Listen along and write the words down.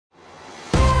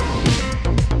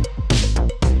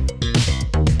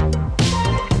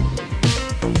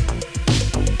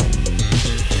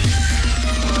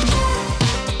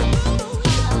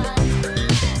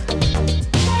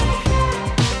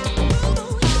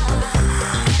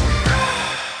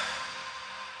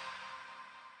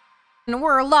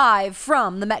We're live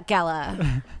from the Met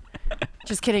Gala.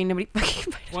 Just kidding. Nobody fucking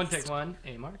invited One us. take one.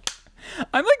 Hey, Mark.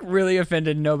 I'm like really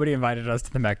offended nobody invited us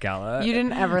to the Met Gala. You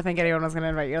didn't ever think anyone was going to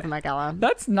invite you to the Met Gala.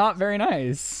 That's not very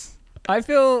nice. I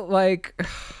feel like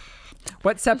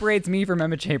what separates me from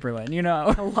Emma Chamberlain, you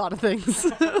know? A lot of things.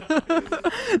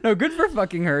 No, good for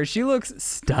fucking her. She looks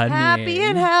stunning. Happy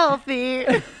and healthy.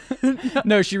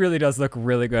 No, she really does look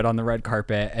really good on the red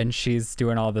carpet, and she's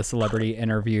doing all the celebrity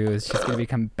interviews. She's going to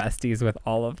become besties with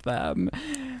all of them.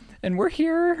 And we're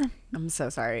here. I'm so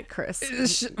sorry, Chris.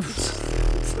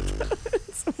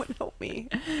 Someone help me.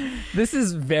 This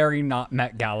is very not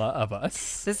Met Gala of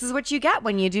us. This is what you get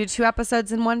when you do 2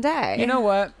 episodes in one day. You know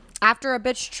what? After a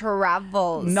bitch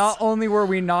travels. Not only were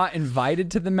we not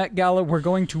invited to the Met Gala, we're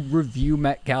going to review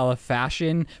Met Gala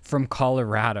fashion from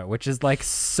Colorado, which is like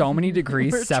so many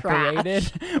degrees We're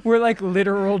separated. We're like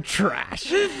literal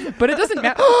trash. But it doesn't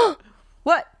matter.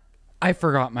 What? I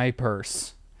forgot my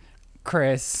purse.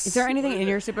 Chris. Is there anything in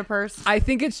your super purse? I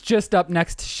think it's just up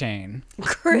next to Shane.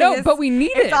 Chris, No, but we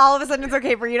need it. All of a sudden it's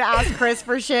okay for you to ask Chris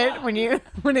for shit when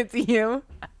it's you.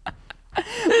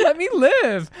 Let me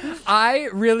live. I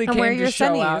really And where are came your to show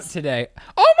sunnies? out today.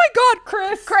 Oh my God,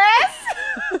 Chris.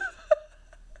 Chris?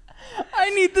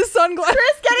 I need the sunglasses.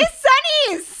 Chris, get his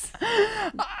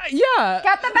sunnies! Yeah.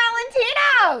 Get the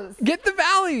Valentinos! Get the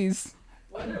valleys.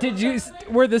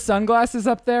 Were the sunglasses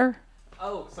up there?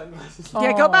 Oh, sunglasses.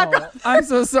 Yeah, go back up. I'm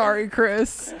so sorry,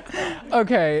 Chris.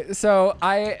 Okay, so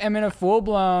I am in a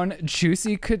full-blown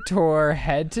Juicy Couture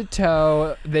head to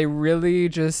toe. They really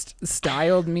just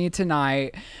styled me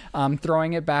tonight.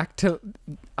 Throwing it back to,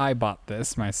 I bought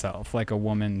this myself, like a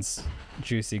woman's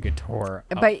Juicy Couture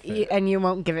outfit. And you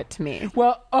won't give it to me.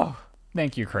 Well,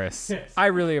 thank you, Chris. I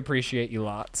really appreciate you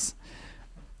lots.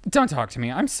 Don't talk to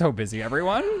me. I'm so busy,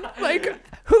 everyone. Like,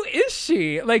 who is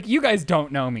she? Like, you guys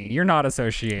don't know me. You're not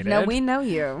associated. No, we know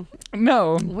you.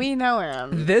 No. We know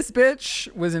him. This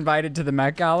bitch was invited to the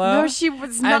Met Gala. No, she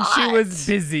was not. And she was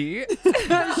busy.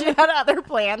 She had other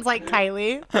plans, like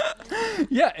Kylie.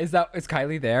 Yeah, is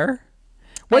Kylie there?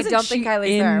 I don't think Kylie's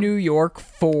in there. New York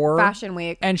for Fashion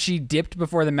Week. And she dipped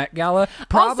before the Met Gala.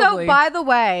 Probably. Also, by the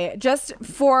way, just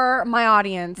for my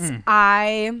audience,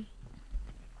 I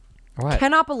What?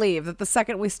 cannot believe that the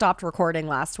second we stopped recording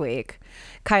last week,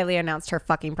 Kylie announced her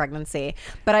fucking pregnancy.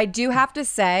 But I do have to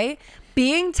say,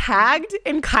 being tagged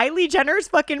in Kylie Jenner's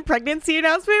fucking pregnancy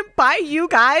announcement by you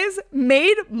guys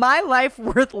made my life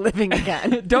worth living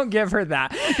again. Don't give her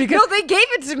that. Because No, they gave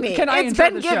it to me. Can I It's intro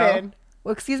been the show? given.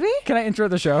 Well, excuse me? Can I intro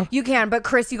the show? You can, but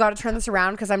Chris, you got to turn this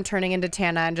around because I'm turning into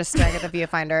Tana and just staring at the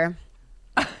viewfinder.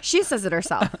 She says it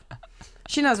herself.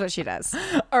 She knows what she does.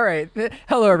 All right.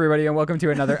 Hello, everybody, and welcome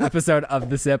to another episode of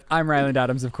The Sip. I'm Ryland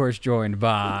Adams, of course, joined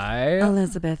by...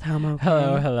 Elizabeth Homo.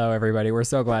 Hello, everybody. We're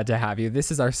so glad to have you.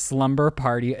 This is our slumber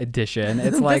party edition.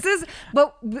 It's like...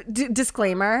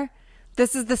 Disclaimer.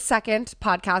 This is the second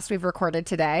podcast we've recorded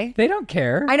today. They don't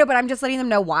care. I know, but I'm just letting them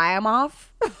know why I'm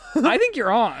off. I think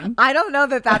you're on. I don't know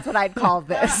that that's what I'd call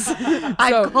this.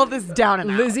 I'd call this down and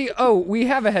out. Lizzie, we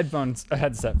have a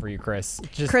headset for you, Chris.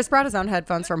 Chris brought his own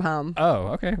headphones from home. Oh,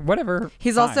 okay. Whatever.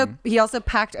 He also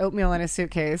packed oatmeal in his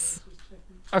suitcase.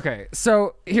 Okay,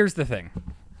 so here's the thing.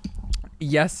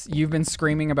 Yes, you've been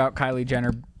screaming about Kylie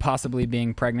Jenner possibly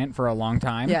being pregnant for a long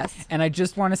time. Yes. And I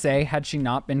just want to say, had she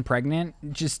not been pregnant,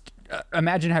 just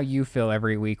imagine how you feel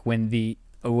every week when the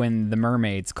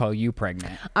mermaids call you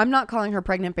pregnant. I'm not calling her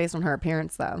pregnant based on her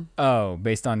appearance, though. Oh,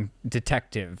 based on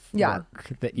detective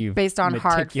work that you've based on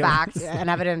hard facts meticulously- and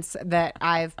evidence that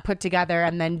I've put together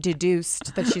and then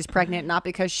deduced that she's pregnant, not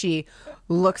because she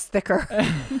looks thicker.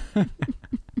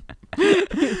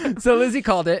 So Lizzie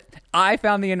called it. I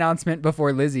found the announcement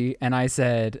before Lizzie, and I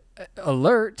said,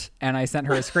 alert, and I sent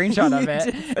her a screenshot of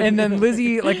it. And then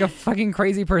Lizzie, like a fucking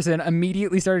crazy person,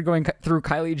 immediately started going through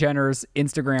Kylie Jenner's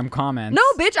Instagram comments.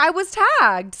 No, bitch, I was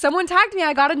tagged. Someone tagged me.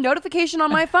 I got a notification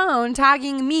on my phone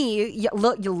tagging me,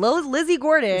 Lizzie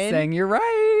Gordon. Saying you're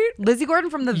right. Lizzie Gordon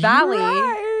from the Valley.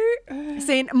 Right.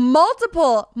 Saying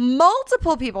multiple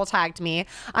people tagged me.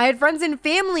 I had friends and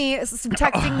family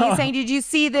texting me saying, did you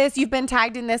see this? You've been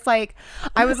tagged in this. Like,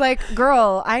 I was like,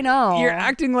 girl, I know. You're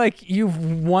acting like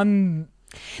you've won.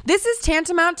 This is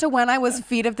tantamount to when I was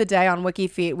Feet of the Day on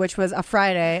WikiFeet, which was a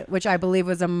Friday, which I believe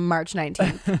was a March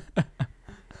 19th.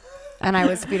 And I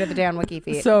was feet of the day on Wiki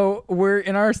Feet. So we're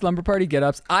in our slumber party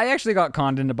get-ups. I actually got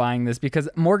conned into buying this because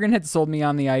Morgan had sold me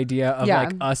on the idea of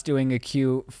like us doing a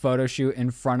cute photo shoot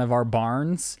in front of our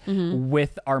barns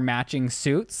with our matching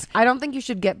suits. I don't think you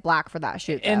should get black for that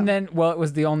shoot, though. And then, well, it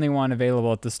was the only one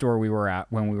available at the store we were at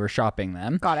when we were shopping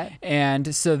them. Got it.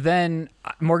 And so then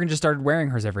Morgan just started wearing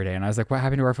hers every day. And I was like, what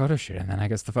happened to our photo shoot? And then I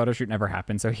guess the photo shoot never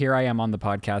happened. So here I am on the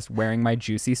podcast wearing my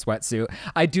juicy sweatsuit.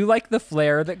 I do like the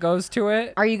flare that goes to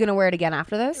it. Are you going to wear it again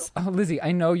after this? Oh, Lizzie,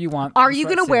 I know you want. Are you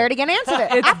going to wear it again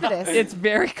after this? It's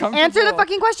very comfortable. Answer the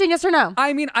fucking question, yes or no.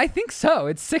 I mean, I think so.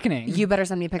 It's sickening. You better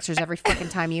send me pictures every fucking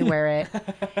time you wear it.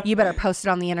 You better post it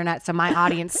on the internet so my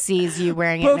audience sees you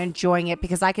wearing it and enjoying it,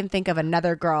 because I can think of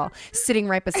another girl sitting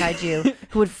right beside you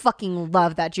who would fucking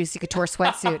love that Juicy Couture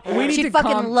sweatsuit. She'd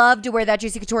fucking love to wear that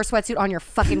Juicy Couture sweatsuit on your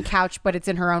fucking couch, but it's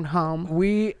in her own home.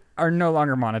 We are no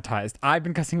longer monetized. I've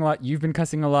been cussing a lot. You've been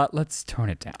cussing a lot. Let's tone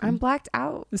it down. I'm blacked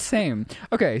out. Same.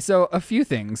 Okay, so a few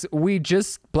things. We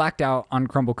just blacked out on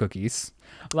crumble cookies.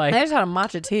 Like, I just had a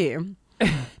matcha tea. I'm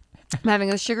having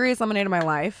the sugariest lemonade of my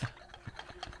life.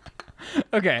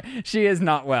 Okay, she is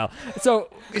not well. So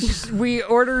we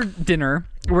ordered dinner.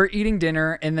 We're eating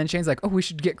dinner, and then Shane's like, oh, we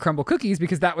should get crumble cookies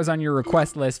because that was on your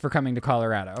request list for coming to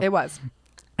Colorado. It was.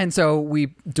 And so we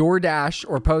DoorDash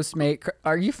or Postmate.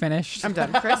 Are you finished? I'm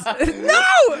done, Chris. No!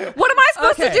 What am I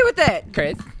supposed to do with it?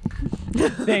 Chris.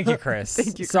 Thank you, Chris.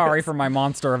 Thank you, Sorry Chris. for my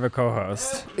monster of a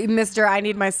co-host. Mister, I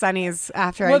need my sunnies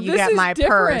after you get my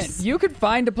different. purse. You could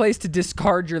find a place to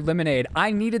discard your lemonade.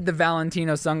 I needed the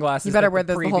Valentino sunglasses. You better that wear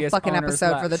those the whole fucking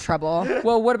episode for the trouble.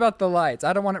 Well, what about the lights?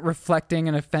 I don't want it reflecting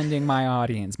and offending my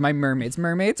audience. My mermaids.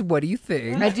 Mermaids, what do you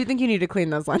think? I do think you need to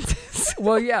clean those lenses.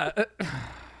 Well, yeah.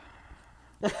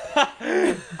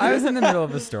 I was in the middle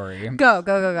of a story. Go.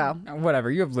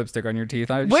 Whatever. You have lipstick on your teeth.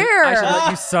 I Where? should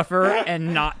let you suffer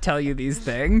and not tell you these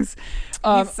things.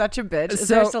 He's such a bitch. Is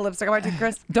there still lipstick on my teeth,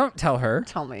 Chris? Don't tell her.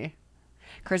 Tell me.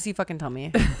 Chris, you fucking tell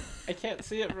me. I can't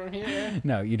see it from here.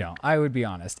 No, you don't. I would be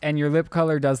honest. And your lip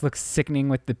color does look sickening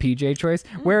with the PJ choice.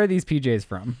 Where are these PJs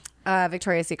from?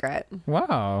 Victoria's Secret.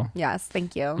 Wow. Yes,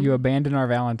 thank you. You abandoned our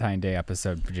Valentine's Day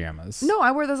episode pajamas. No,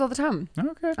 I wear those all the time.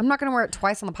 Okay. I'm not going to wear it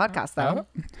twice on the podcast, though.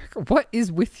 What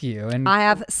is with you? And I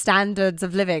have standards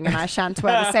of living, and I shan't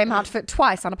wear the same outfit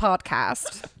twice on a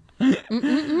podcast. I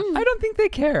don't think they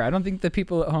care. I don't think the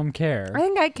people at home care. I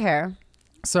think I care.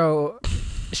 So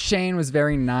Shane was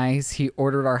very nice. He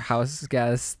ordered our house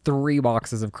guests 3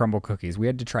 boxes of crumble cookies. We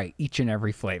had to try each and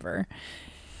every flavor.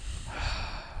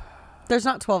 There's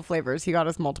not 12 flavors. He got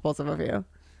us multiples of a few.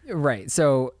 Right.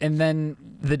 So, and then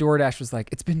the DoorDash was like,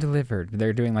 it's been delivered.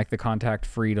 They're doing like the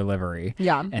contact-free delivery.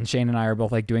 Yeah. And Shane and I are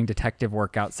both like doing detective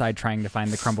work outside trying to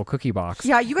find the crumble cookie box.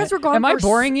 Yeah, you guys were going. Am I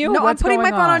boring you? No, What's I'm putting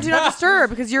my going phone on on? Do Not Disturb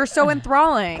because you're so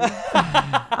enthralling.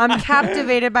 I'm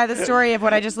captivated by the story of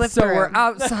what I just lived So through. we're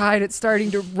outside. It's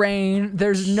starting to rain.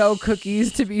 There's no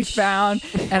cookies to be found.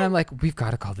 And I'm like, we've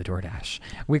got to call the DoorDash.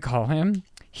 We call him.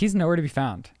 He's nowhere to be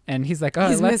found. And he's like, oh,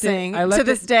 He's I left missing. It. I left to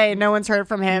this it day, no one's heard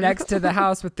from him. next to the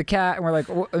house with the cat. And we're like,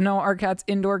 no, our cat's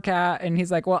indoor cat. And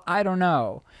he's like, well, I don't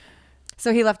know.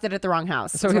 So he left it at the wrong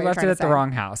house. So he left it at the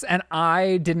wrong house. And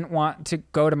I didn't want to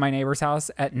go to my neighbor's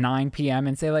house at 9 p.m.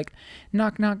 and say like,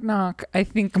 knock, knock, knock. I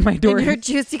think my door In your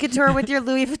Juicy Couture with your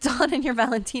Louis Vuitton and your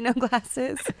Valentino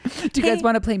glasses. Do you guys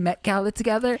want to play Met Gala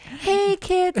together? Hey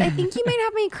kids, I think you might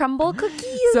have me crumble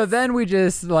cookies. So then we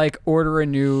just like order a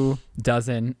new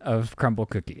dozen of crumble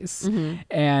cookies.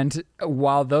 And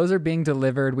while those are being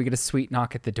delivered, we get a sweet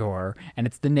knock at the door. And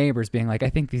it's the neighbors being like, I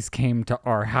think these came to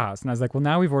our house. And I was like, well,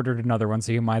 now we've ordered another one,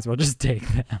 so you might as well just take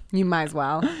them. You might as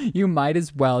well. You might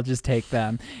as well just take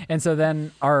them. And so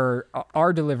then our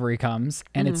delivery comes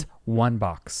and it's 1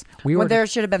 box. We Well, ordered there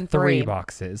should have been 3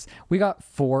 boxes. We got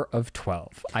 4 of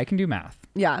 12. I can do math.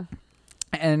 Yeah.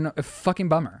 And a fucking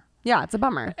bummer. Yeah, it's a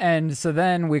bummer. And so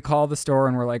then we call the store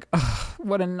and we're like, oh,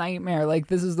 what a nightmare. Like,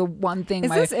 this is the one thing.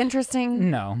 Is this interesting?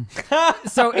 No.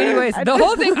 So anyways, the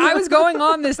whole thing, I was going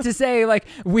on this to say, like,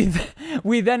 we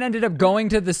then ended up going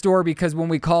to the store because when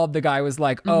we called, the guy was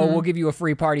like, oh, we'll give you a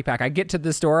free party pack. I get to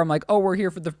the store. I'm like, oh, we're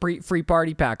here for the free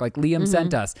party pack. Like, Liam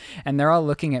sent us. And they're all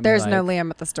looking at me There's like, no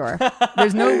Liam at the store.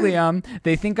 there's no Liam.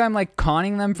 They think I'm like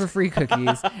conning them for free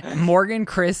cookies. Morgan,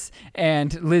 Chris,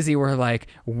 and Lizzie were like,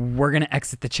 we're going to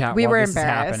exit the chat We while were this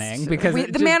embarrassed. is happening. Because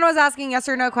the man was asking yes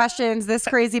or no questions. This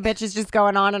crazy bitch is just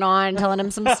going on and on, telling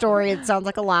him some story. It sounds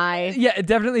like a lie. Yeah, it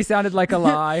definitely sounded like a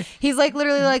lie. He's like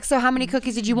literally like, so how many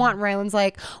cookies did you want? And Ryland's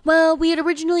like, well, we had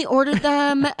originally ordered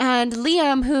them, and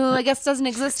Liam, who I guess doesn't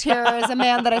exist here, is a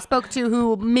man that I spoke to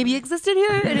who maybe existed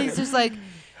here, and he's just like,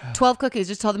 12 cookies.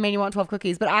 Just tell the man you want 12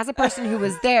 cookies. But as a person who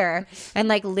was there and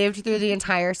like lived through the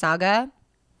entire saga,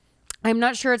 I'm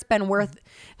not sure it's been worth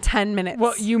 10 minutes.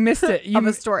 Well, you missed it. Of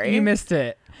a story. You missed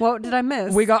it. What did I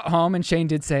miss? We got home and Shane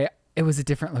did say it was a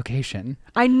different location.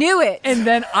 I knew it. And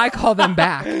then I called them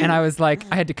back and I was like,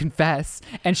 I had to confess.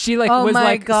 And she like oh was my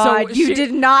like, God, so you she,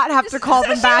 did not have to call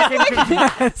them back and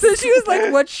confess. So she was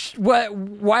like,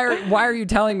 why are you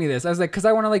telling me this? I was like, because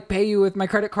I want to like pay you with my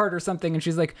credit card or something. And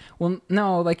she's like, well,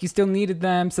 no, like you still needed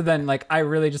them. So then like I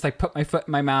really just like put my foot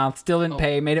in my mouth, still didn't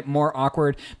pay, made it more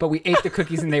awkward. But we ate the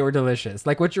cookies and they were delicious.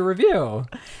 Like, what's your review?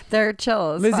 They're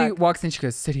chill as Lizzie fuck. walks in, she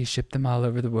goes, so do you ship them all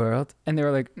over the world? And they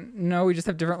were like, no, we just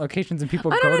have different locations and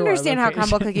people I go don't to our understand how location."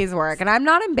 crumble cookies work, and I'm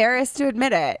not embarrassed to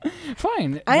admit it.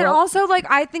 Fine. And Well, also, like,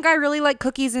 I think I really like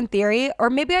cookies in theory,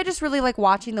 or maybe I just really like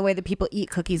watching the way that people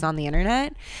eat cookies on the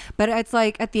internet. But it's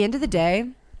like, at the end of the day,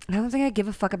 I don't think I give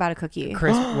a fuck about a cookie.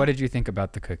 Chris, what did you think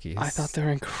about the cookies? I thought they were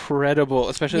incredible,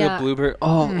 especially Yeah. the blueberry.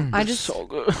 Oh, I they're just- so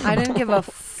good. I didn't give a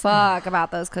fuck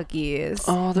about those cookies.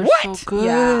 Oh, they're What? so good.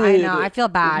 Yeah, I know. I feel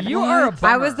bad. You are a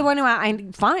I was bummer. the one who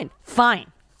fine.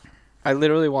 I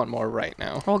literally want more right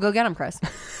now. Well, go get them, Chris.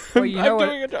 Well, you know I'm what?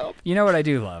 doing a job. You know what I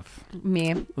do love?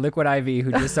 Me. Liquid IV,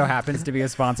 who just so happens to be a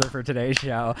sponsor for today's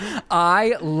show.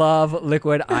 I love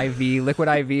Liquid IV. Liquid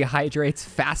IV hydrates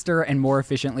faster and more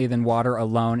efficiently than water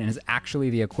alone and is actually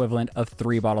the equivalent of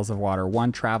 3 bottles of water.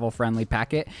 One travel-friendly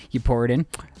packet, you pour it in.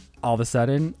 All of a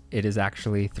sudden, it is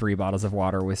actually 3 bottles of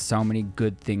water with so many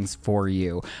good things for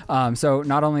you. So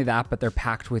not only that, but they're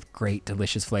packed with great,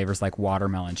 delicious flavors like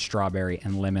watermelon, strawberry,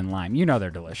 and lemon lime. You know they're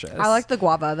delicious. I like the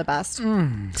guava the best.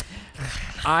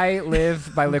 I live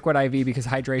by Liquid IV because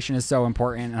hydration is so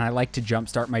important, and I like to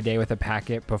jumpstart my day with a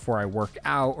packet before I work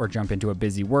out or jump into a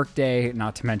busy work day.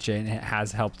 Not to mention, it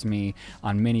has helped me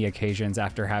on many occasions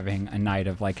after having a night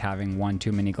of like having 1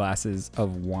 too many glasses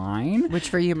of wine. Which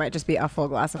for you might just be a full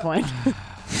glass of wine.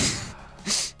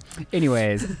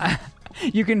 Anyways,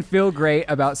 you can feel great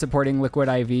about supporting Liquid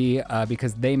IV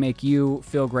because they make you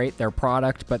feel great, their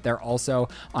product, but they're also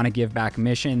on a give back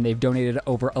mission. They've donated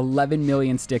over 11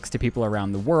 million sticks to people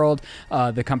around the world.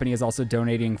 The company is also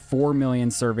donating 4 million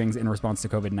servings in response to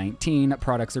COVID-19.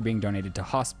 Products are being donated to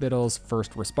hospitals,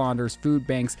 first responders, food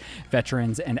banks,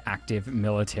 veterans, and active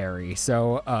military.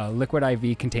 So Liquid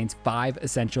IV contains 5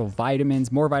 essential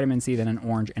vitamins, more vitamin C than an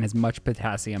orange, and as much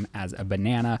potassium as a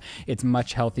banana. It's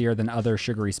much healthier than other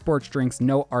sugary sports drinks,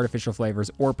 no artificial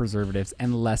flavors or preservatives,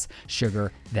 and less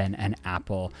sugar than an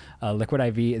apple. Liquid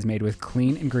IV is made with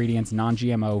clean ingredients,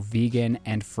 non-GMO, vegan,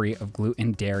 and free of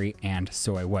gluten, dairy, and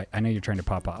soy. What? I know you're trying to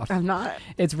pop off. I'm not.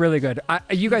 It's really good.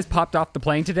 You guys popped off the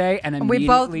plane today and We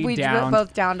both immediately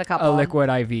downed a couple. a Liquid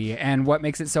IV. And what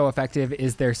makes it so effective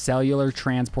is their cellular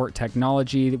transport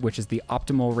technology, which is the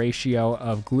optimal ratio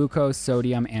of glucose,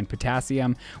 sodium, and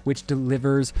potassium, which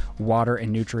delivers water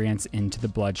and nutrients into the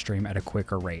bloodstream at a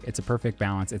quicker rate. It's a perfect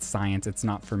balance. It's science. It's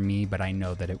not for me, but I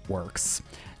know that it works.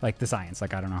 Like the science.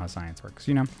 Like I don't know how science works,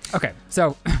 you know? Okay,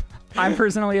 so I'm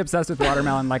personally obsessed with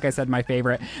watermelon, like I said, my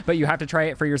favorite, but you have to try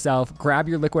it for yourself. Grab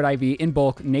your Liquid IV in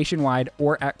bulk nationwide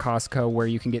or at Costco, where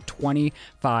you can get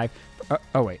 25.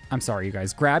 Oh, wait, I'm sorry, you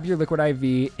guys. Grab your Liquid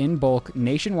IV in bulk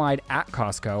nationwide at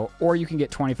Costco, or you can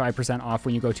get 25% off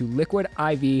when you go to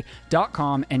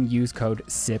liquidiv.com and use code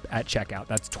SIP at checkout.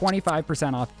 That's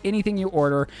 25% off anything you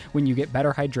order when you get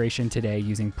better hydration today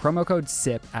using promo code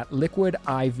SIP at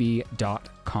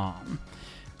liquidiv.com.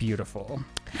 Beautiful.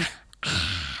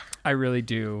 I really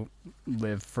do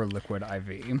live for Liquid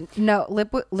IV. No,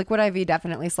 Liquid IV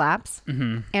definitely slaps.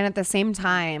 Mm-hmm. And at the same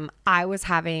time, I was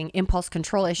having impulse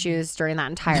control issues during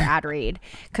that entire ad read.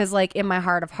 Because like in my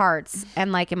heart of hearts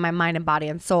and like in my mind and body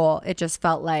and soul, it just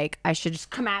felt like I should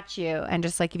just come at you and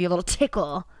just like give you a little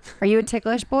tickle. Are you a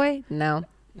ticklish boy? No.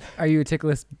 Are you a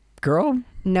ticklish girl?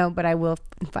 No, but I will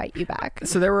fight you back.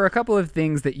 So there were a couple of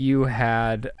things that you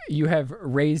have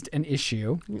raised an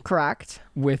issue Correct.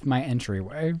 with my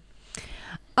entryway.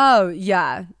 Oh,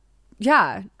 yeah.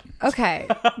 Yeah. Okay.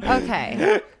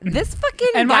 Okay. This fucking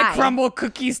And guy. my crumble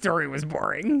cookie story was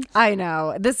boring. I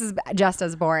know. This is just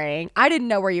as boring. I didn't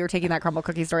know where you were taking that crumble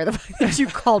cookie story. The fact that you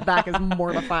called back is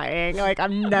mortifying. Like,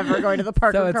 I'm never going to the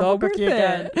park So with it's all crumble cookie worth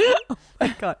again. it. Oh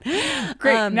my God.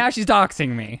 Great. Now she's doxing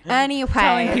me. Anyway.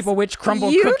 Telling people which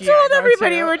crumble you cookie I told go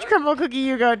everybody to. which crumble cookie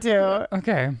you go to.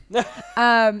 Okay. No,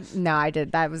 I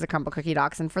did. That was a crumble cookie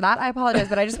dox. And for that, I apologize.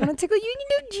 But I just want to tickle you. You need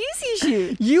a juicy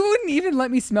shoot. You wouldn't even let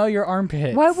me smell your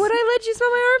armpits. Why would I let you smell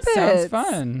my Sounds armpits?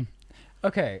 fun.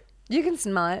 Okay. You can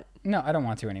smell it. No, I don't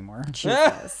want to anymore.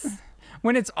 Jesus.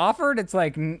 When it's offered, it's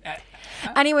like...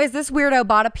 Anyways, this weirdo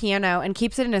bought a piano and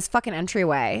keeps it in his fucking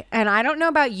entryway. And I don't know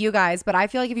about you guys, but I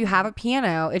feel like if you have a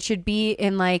piano, it should be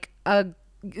in like a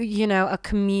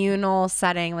communal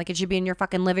setting. Like it should be in your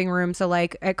fucking living room. So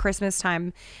like at Christmas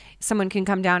time, someone can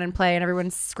come down and play and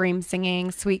everyone's scream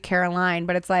singing Sweet Caroline,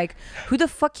 but it's like, who the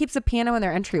fuck keeps a piano in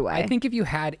their entryway? I think if you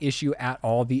had issue at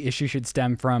all, the issue should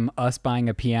stem from us buying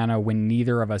a piano when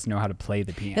neither of us know how to play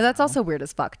the piano. Yeah, that's also weird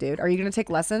as fuck, dude. Are you gonna take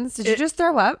lessons? Did you just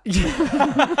throw up?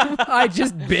 I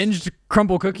just binged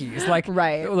crumble cookies, like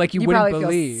like you wouldn't probably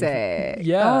believe. Feel sick.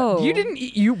 Yeah, Oh. you didn't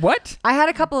eat. You what? I had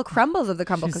a couple of crumbles of the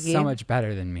crumble She's cookie. so much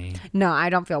better than me. No, I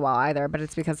don't feel well either, but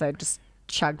it's because I just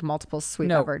chugged multiple sweet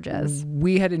beverages.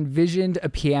 We had envisioned a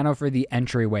piano for the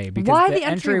entryway because Why the the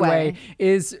entryway?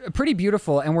 is pretty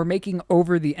beautiful, and we're making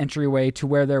over the entryway to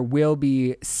where there will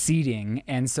be seating,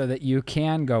 and so that you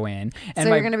can go in. And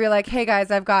So you're gonna be like, hey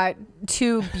guys, I've got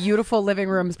 2 beautiful living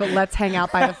rooms, but let's hang out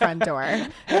by the front door.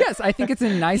 Yes, I think it's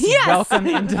a nice welcome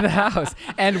into the house,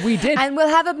 and we did. And we'll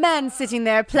have a man sitting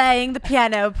there playing the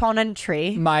piano upon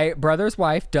entry. My brother's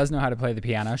wife does know how to play the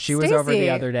piano. She was over the Stacey.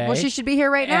 other day. Well, she should be here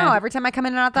right now. And Every time I come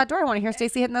in and out that door, I want to hear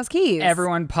Stacey hitting those keys.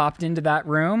 everyone popped into that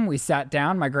room. We sat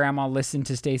down. My grandma listened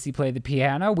to Stacey play the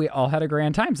piano. We all had a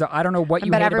grand time. So I don't know what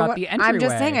you hate about the entryway. I'm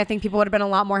just saying, I think people would have been a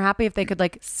lot more happy if they could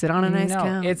like sit on a nice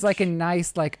couch. It's like a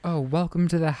nice, like, oh, welcome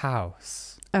to the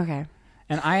house. Okay.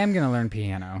 And I am going to learn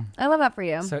piano. I love that for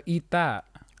you. So eat that.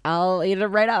 I'll eat it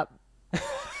right up.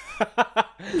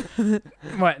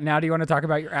 What? Now do you want to talk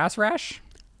about your ass rash?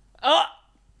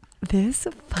 This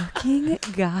fucking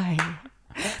guy.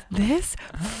 This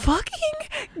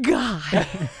fucking guy.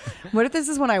 What if this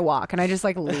is when I walk and I just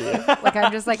like leave? Like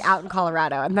I'm just like out in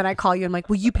Colorado and then I call you and I'm like,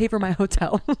 will you pay for my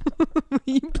hotel? Will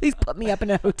you please put me up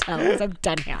in a hotel because I'm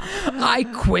done here. I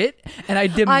quit and I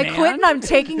demand. I quit and I'm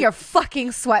taking your fucking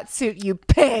sweatsuit, you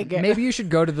pig. Maybe you should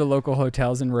go to the local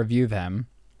hotels and review them.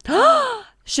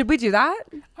 Should we do that?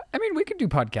 I mean, we could do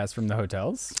podcasts from the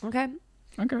hotels. Okay.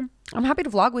 Okay. I'm happy to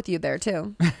vlog with you there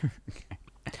too.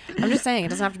 I'm just saying, it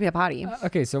doesn't have to be a potty.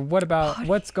 Okay, so what about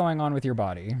what's going on with your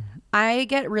body? I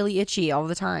get really itchy all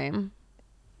the time.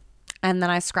 And then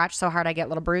I scratch so hard I get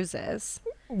little bruises.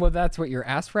 Well, that's what your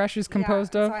ass rash is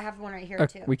composed of. So I have one right here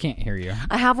too. We can't hear you.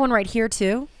 I have one right here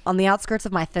too, on the outskirts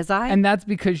of my thiz eye. And that's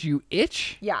because you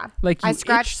itch? yeah, Like you I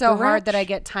scratch itch so the hard that I retch?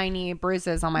 get tiny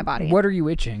bruises on my body. What are you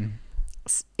itching?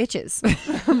 Itches?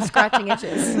 I'm scratching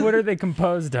itches. What are they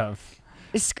composed of?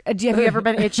 Have you ever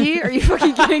been itchy? Are you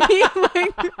fucking kidding me?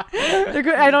 Like,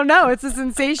 I don't know. It's a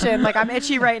sensation. Like I'm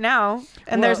itchy right now,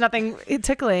 and there's nothing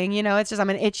tickling. You know, it's just I'm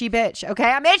an itchy bitch.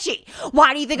 Okay, I'm itchy.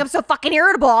 Why do you think I'm so fucking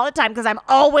irritable all the time? Because I'm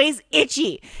always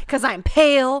itchy. Because I'm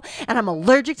pale and I'm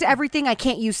allergic to everything. I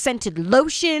can't use scented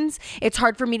lotions. It's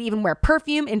hard for me to even wear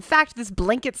perfume. In fact, this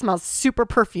blanket smells super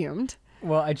perfumed.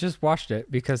 Well, I just washed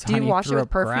it because Do you Honey wash it threw with up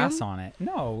perfume? grass on it.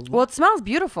 No. Well, it smells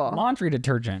beautiful. Laundry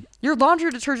detergent. Your laundry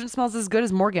detergent smells as good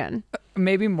as Morgan.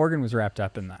 Maybe Morgan was wrapped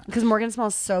up in that. Because Morgan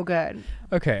smells so good.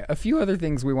 Okay, a few other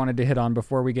things we wanted to hit on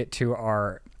before we get to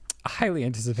our highly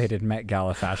anticipated Met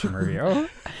Gala fashion review.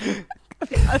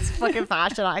 That's fucking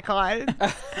fashion icon.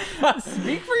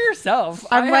 Speak for yourself.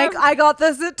 I got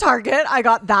this at Target. I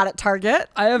got that at Target.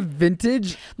 I have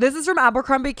vintage. This is from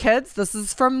Abercrombie Kids. This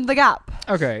is from The Gap.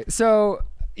 Okay, so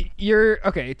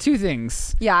okay, 2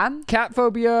 things. Yeah. Cat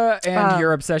phobia and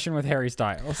your obsession with Harry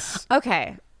Styles.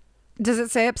 Okay. Does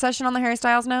it say obsession on the Harry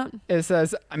Styles note? It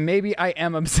says, maybe I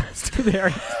am obsessed with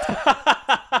Harry Styles.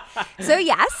 So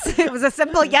yes, it was a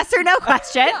simple yes or no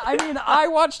question. I mean, I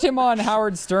watched him on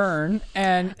Howard Stern,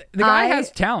 and the guy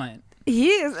has talent. He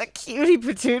is a cutie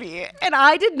patootie, and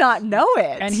I did not know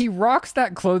it. And he rocks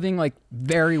that clothing like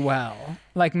very well.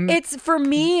 Like it's for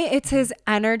me, it's his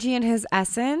energy and his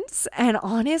essence. And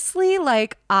honestly,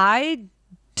 like I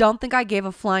don't think I gave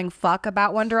a flying fuck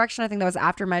about One Direction. I think that was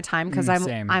after my time because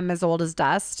I'm as old as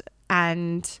dust,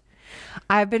 and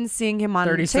I've been seeing him on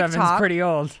 37's TikTok. pretty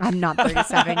old. I'm not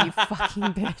 37, you fucking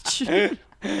bitch.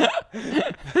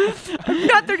 I'm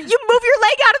not 30. You move your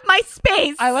leg out of my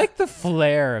space. I like the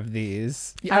flare of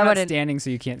these. I'm not standing so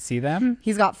you can't see them.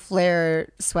 He's got flare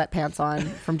sweatpants on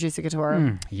from Juicy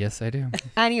Couture. Yes, I do.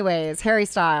 Anyways, Harry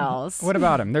Styles. What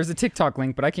about him? There's a TikTok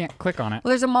link, but I can't click on it.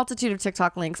 Well, there's a multitude of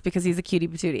TikTok links because he's a cutie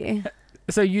patootie.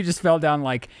 So you just fell down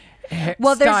like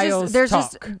well, Styles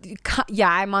talk. Yeah,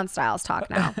 I'm on Styles Talk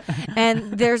now.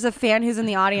 And there's a fan who's in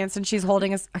the audience and she's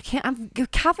holding us. I'm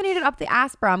caffeinated up the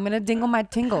ass, bro. I'm going to dingle my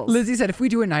tingles. Lizzie said, if we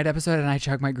do a night episode and I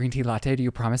chug my green tea latte, do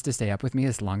you promise to stay up with me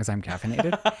as long as I'm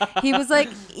caffeinated? He was like,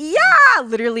 yeah.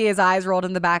 Literally his eyes rolled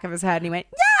in the back of his head and he went,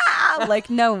 yeah. Like,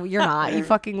 no, you're not. You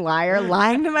fucking liar.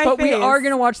 Lying to my face. But we are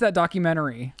going to watch that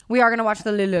documentary. We are going to watch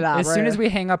the Lulula. As soon as we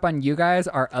hang up on you guys,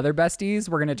 our other besties,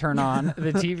 we're going to turn on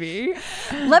the TV.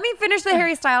 Let me finish the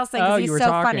Harry Styles thing because he's so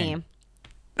talking. funny.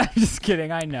 I'm just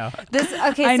kidding. I know.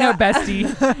 I know, bestie.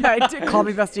 Call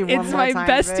me bestie one It's more my time,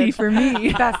 bestie bitch. for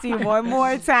me. Bestie one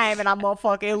more time and I'm gonna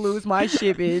fucking lose my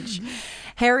shit, bitch.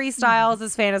 Harry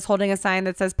Styles' fan is holding a sign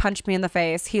that says punch me in the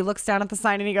face. He looks down at the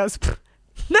sign and he goes,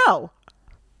 no.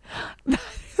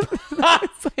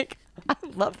 It's like, I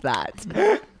love that.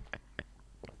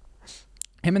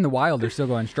 Him and the Wild are still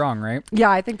going strong, right?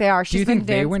 Yeah, I think they are. Do you think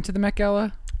they went to the Met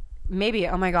Gala? Maybe.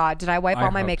 Oh my God. Did I wipe I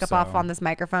all my hope makeup so. off on this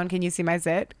microphone? Can you see my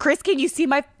zit? Chris, can you see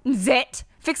my zit?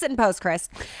 Fix it in post, Chris.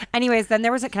 Anyways, then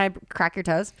there was can I crack your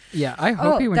toes? Yeah, I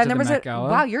hope he went to the Met Gala.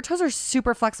 Wow, your toes are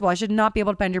super flexible. I should not be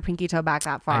able to bend your pinky toe back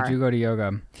that far. I do go to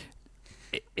yoga.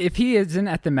 If he isn't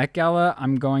at the Met Gala,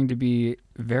 I'm going to be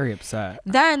very upset.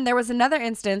 Then there was another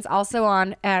instance also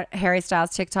on at Harry Styles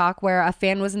TikTok where a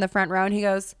fan was in the front row and he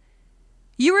goes,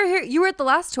 you were at the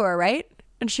last tour, right?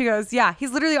 And she goes, yeah.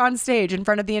 He's literally on stage in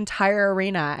front of the entire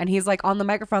arena and he's like on the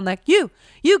microphone like, you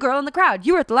girl in the crowd,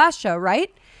 you were at the last show,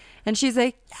 right? And she's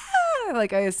like, yeah.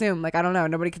 Like, I assume, like, I don't know,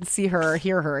 nobody can see her or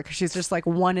hear her because she's just like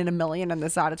 1 in a million in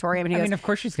this auditorium. And he goes, of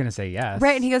course she's gonna say yes.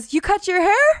 right? And he goes, you cut your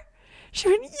hair? She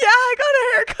went, yeah, I got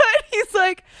a haircut. He's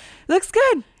like, looks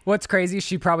good. What's crazy?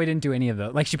 She probably didn't do any of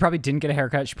those. Like, she probably didn't get a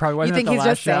haircut. She probably wasn't You think at the he's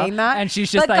last just show. saying that? And she's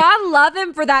just but like, God love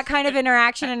him for that kind of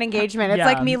interaction and engagement. It's Yeah.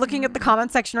 like me looking at the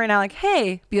comment section right now, like,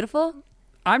 hey, beautiful.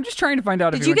 I'm just trying to find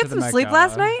out if Did he you went get to the some Met sleep Gala.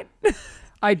 last night?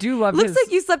 I do love Looks his.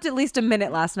 like you slept at least a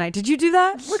minute last night. Did you do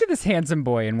that? Look at this handsome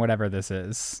boy in whatever this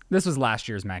is. This was last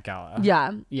year's Met Gala.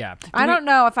 Yeah. Yeah. I don't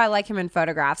know if I like him in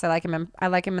photographs. I like him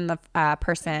in the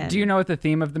person. Do you know what the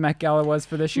theme of the Met Gala was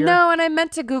for this year? No, and I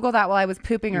meant to Google that while I was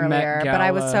pooping earlier, but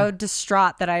I was Gala. so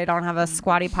distraught that I don't have a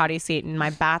squatty potty seat in my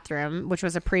bathroom, which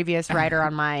was a previous writer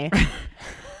on my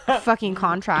fucking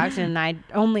contract, and I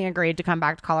only agreed to come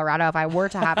back to Colorado if I were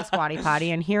to have a squatty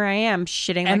potty, and here I am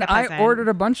shitting And like a peasant. I ordered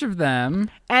a bunch of them.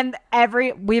 and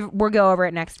we'll go over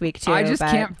it next week too. I just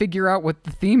but can't figure out what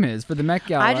the theme is for the Met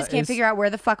Gala. I just can't figure out where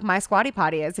the fuck my squatty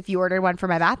potty is if you ordered one for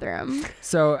my bathroom.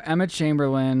 So Emma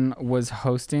Chamberlain was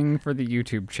hosting for the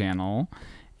YouTube channel,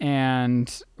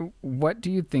 and what do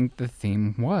you think the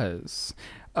theme was?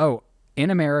 Oh, in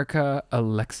America, a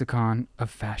lexicon of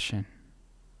fashion.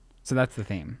 So that's the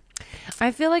theme.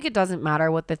 I feel like it doesn't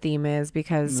matter what the theme is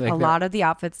because Like a lot of the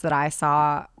outfits that I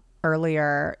saw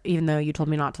earlier, even though you told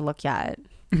me not to look yet,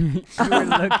 You were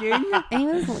looking? I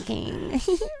was looking.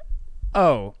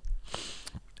 Oh,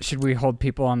 should we hold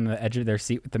people on the edge of their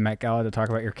seat with the Met Gala to talk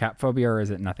about your cat phobia, or is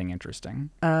it nothing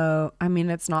interesting? Oh, I mean,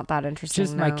 it's not that interesting.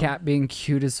 Just my no. cat being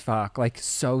cute as fuck, like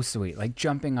so sweet, like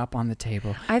jumping up on the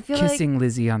table, I feel kissing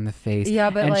Lizzie on the face.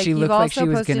 Yeah, but and like, she you've looked like she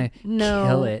also was gonna posted- No,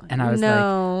 kill it, and I was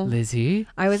no. like, Lizzie,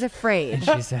 I was afraid. and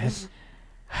she said,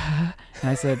 and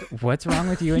I said, what's wrong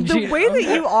with you? And The she, way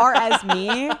that you are as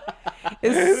me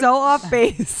is so off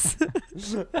base.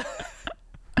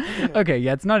 okay,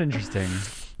 yeah, it's not interesting.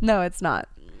 No, it's not.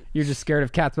 You're just scared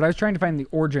of cats, but I was trying to find the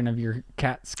origin of your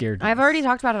cat scared. I've already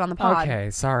talked about it on the pod. Okay,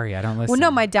 sorry, I don't listen. Well,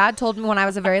 no, my dad told me when I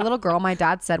was a very little girl, my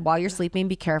dad said, while you're sleeping,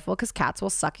 be careful because cats will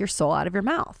suck your soul out of your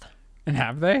mouth. And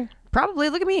have they? Probably.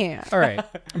 Look at me. All right,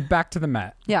 back to the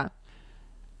Met. Yeah.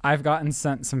 I've gotten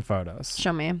sent some photos.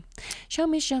 Show me. Show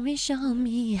me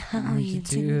how you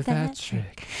do that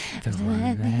trick. The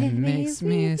one that makes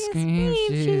me scream,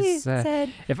 she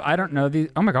said. If I don't know these,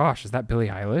 oh my gosh, is that Billie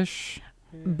Eilish?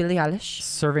 Billie Eilish.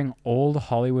 Serving old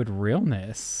Hollywood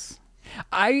realness.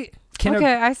 I can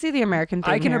I see the American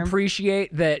thing I can here.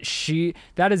 appreciate that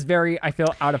that is very, I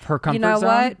feel, out of her comfort You know zone.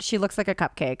 what? She looks like a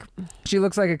cupcake. She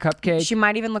looks like a cupcake. She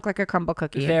might even look like a crumble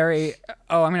cookie. Very,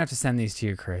 oh, I'm gonna have to send these to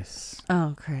you, Chris.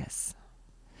 Oh, Chris.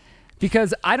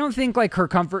 Because I don't think like her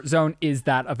comfort zone is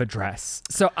that of a dress.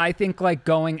 So I think like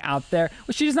going out there,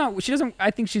 well, she doesn't,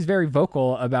 I think she's very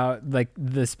vocal about like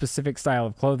the specific style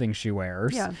of clothing she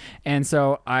wears. Yeah. And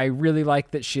so I really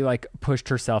like that she like pushed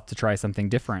herself to try something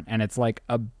different. And it's like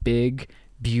a big,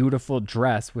 beautiful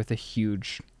dress with a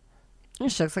huge.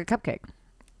 She looks like a cupcake.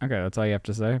 Okay, that's all you have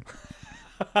to say.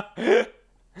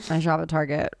 I shop at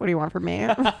Target. What do you want from me?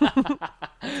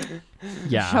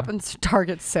 Yeah. Shop in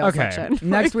Target's sales Okay. section.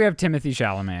 Next we have Timothy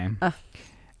Chalamet.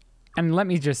 And let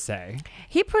me just say,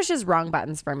 He pushes wrong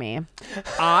buttons for me.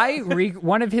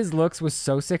 one of his looks was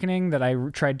so sickening that I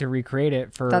tried to recreate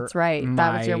it for. That's right.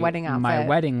 That was your wedding My outfit.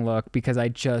 wedding look, because I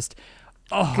just.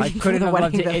 Oh, I For couldn't the have loved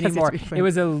wedding, it that has anymore. to be fun. It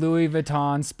was a Louis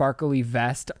Vuitton sparkly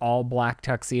vest, all black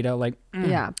tuxedo, like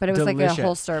Yeah, but it was delicious. like a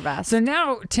holster vest. So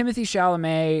now Timothy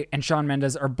Chalamet and Shawn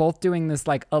Mendes are both doing this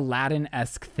like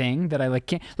Aladdin-esque thing that I like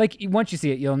can't like. Once you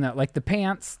see it, you'll know. Like the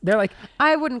pants, they're like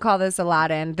I wouldn't call this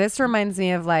Aladdin. This reminds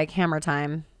me of like Hammer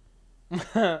Time.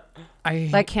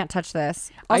 Like, can't touch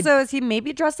this. Also, is he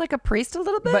maybe dressed like a priest a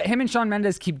little bit? But him and Shawn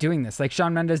Mendes keep doing this. Like,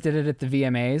 Shawn Mendes did it at the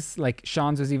VMAs. Like,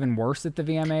 Shawn's was even worse at the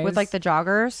VMAs. With like the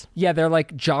joggers? Yeah, they're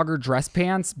like jogger dress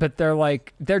pants, but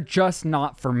they're just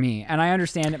not for me. And I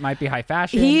understand it might be high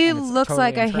fashion. He and it's looks totally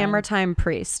like a in trend. Hammer Time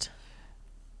priest.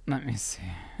 Let me see.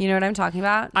 You know what I'm talking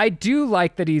about? I do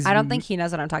like that he's... I don't think he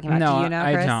knows what I'm talking about. No, Do you know,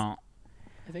 Chris? I don't.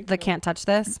 I think The can't touch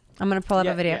this. I'm gonna pull up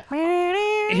a video.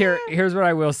 Here's what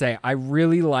I will say. I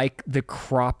really like the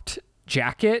cropped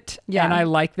jacket. Yeah. And I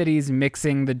like that he's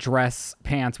mixing the dress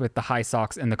pants with the high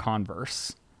socks and the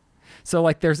Converse. So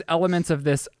like there's elements of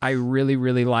this I really,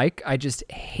 really like. I just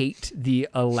hate the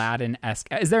Aladdin-esque.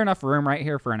 Is there enough room right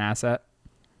here for an asset?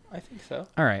 I think so.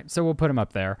 All right. So we'll put him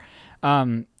up there.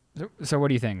 So what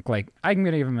do you think? Like I'm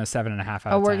going to give him a 7.5 out of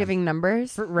 10. We're giving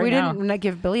numbers? right we now. didn't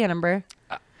give Billy a number.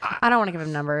 I don't want to give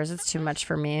him numbers. It's too much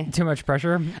for me. Too much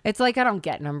pressure? It's like I don't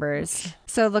get numbers.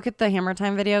 So look at the Hammer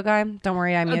Time video, guy. Don't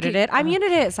worry, I muted Okay. it. I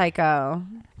muted it, psycho.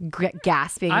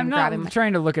 Gasping I'm and not grabbing.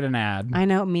 trying to look at an ad. I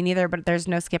know, me neither, but there's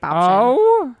no skip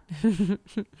option. Oh!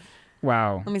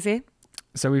 Wow. Let me see.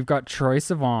 So we've got Troye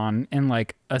Sivan in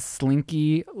like a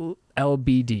slinky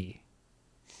LBD.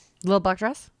 Little black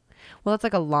dress? Well, it's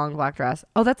like a long black dress.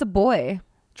 Oh, that's a boy.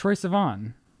 Troye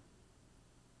Sivan.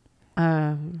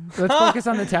 Let's focus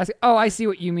on the task. Oh, I see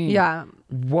what you mean. Yeah.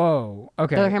 Whoa.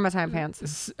 Okay. They're Hammer Time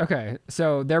pants. Okay.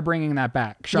 So they're bringing that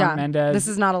back. Shawn Yeah. Mendes. This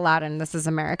is not Aladdin. This is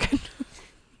American.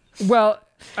 Well,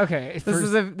 okay.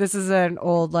 This is an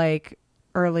old like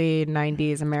early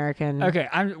 90s American. Okay,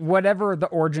 whatever the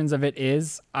origins of it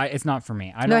is, it's not for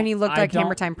me. No, and he looked like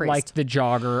Hammer Time priest. Like the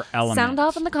jogger element. Sound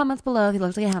off in the comments below if he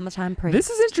looks like a Hammer Time priest. This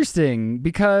is interesting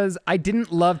because I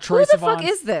didn't love Troye Who the Sivan. fuck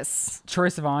is this?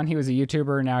 Troye Sivan, he was a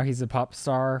YouTuber. Now he's a pop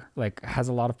star. Like has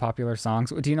a lot of popular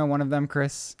songs. Do you know one of them,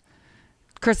 Chris?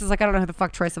 Chris is like, I don't know who the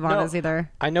fuck Troye Sivan is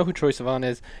either. I know who Troye Sivan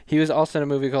is. He was also in a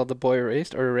movie called The Boy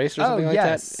Erased or something like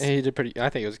yes. that. And he did pretty. I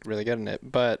think he was really good in it.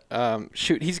 But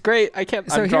shoot, he's great. I can't.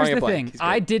 So I'm drawing here's a the blank. thing. He's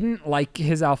I great. didn't like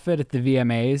his outfit at the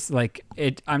VMAs. Like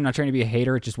I'm not trying to be a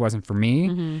hater. It just wasn't for me.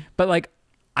 Mm-hmm. But like,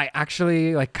 I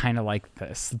actually like kind of like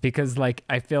this because like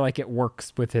I feel like it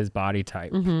works with his body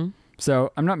type. Mm-hmm.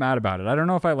 So I'm not mad about it. I don't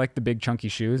know if I like the big chunky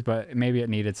shoes, but maybe it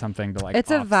needed something to like.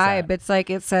 It's a offset. vibe. It's like,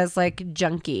 it says like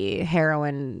junkie,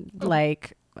 heroin,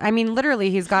 like, I mean, literally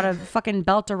he's got a fucking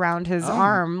belt around his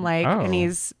arm, like, and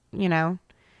he's, you know,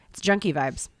 it's junkie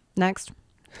vibes. Next.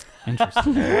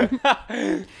 Interesting.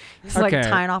 He's like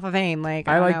tying off a vein. Like,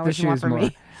 I don't like know the what you want shoes from more.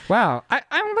 me. Wow,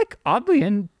 I'm like oddly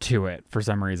into it for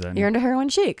some reason. You're into heroin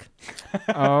chic.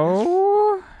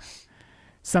 Oh,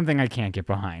 something I can't get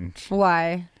behind.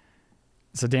 Why?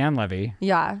 So Dan Levy,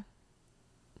 Yeah.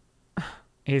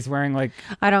 he's wearing like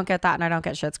I don't get that, and I don't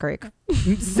get Schitt's Creek.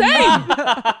 same.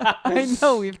 I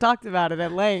know, we've talked about it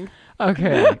at length.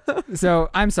 Okay, so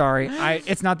I'm sorry.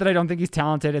 It's not that I don't think he's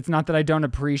talented. It's not that I don't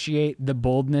appreciate the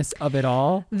boldness of it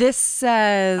all. This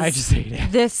says... I just hate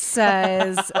it. This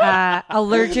says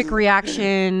allergic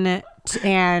reaction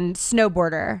and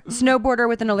snowboarder. Snowboarder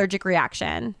with an allergic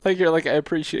reaction. Like you're like I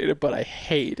appreciate it, but I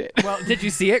hate it. Well, did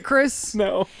you see it, Chris?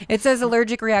 No. It says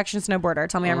allergic reaction snowboarder.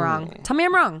 Tell me I'm wrong. Tell me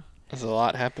I'm wrong. There's a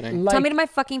lot happening. Like, Tell me to my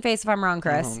fucking face if I'm wrong, I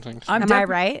Chris. don't think so. Am I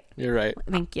right? You're right.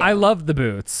 Thank you. I love the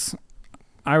boots.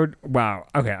 I would. Wow.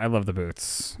 Okay, I love the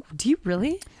boots. Do you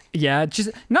really? Yeah, just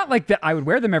not like that. I would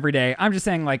wear them every day. I'm just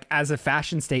saying, like as a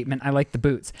fashion statement, I like the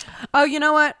boots. Oh, you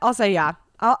know what? I'll say yeah.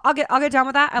 I'll get down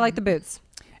with that. I like the boots.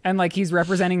 And like he's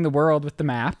representing the world with the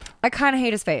map. I kind of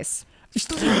hate his face. That's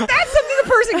something the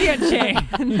person can't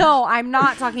change. No, I'm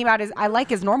not talking about his. I like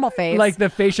his normal face. Like the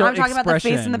facial I'm talking about the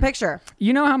face in the expression. picture.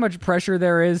 You know how much pressure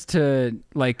there is to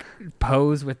like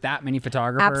pose with that many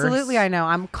photographers? Absolutely, I know.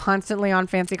 I'm constantly on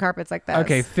fancy carpets like this.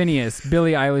 Okay, Phineas,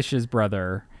 Billie Eilish's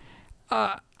brother.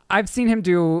 I've seen him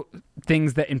do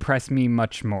things that impress me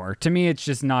much more. To me, it's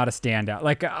just not a standout.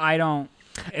 Like I don't.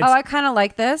 It's, I kind of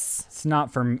like this. it's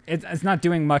not for me. It's not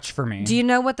doing much for me. Do you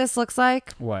know what this looks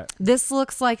like? What? This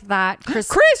looks like that Chris,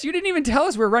 you didn't even tell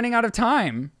us we're running out of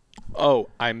time. Oh,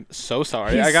 I'm so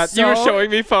sorry. He's You were so-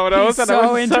 showing me photos, he's and so I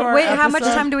was into so our Wait, how much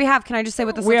episode. time do we have? Can I just say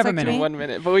what this We looks have a like to minute. me? 1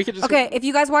 minute, but we could just. Okay, if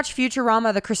you guys watch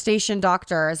Futurama, the crustacean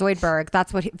doctor, Zoidberg,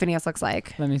 that's what Phineas looks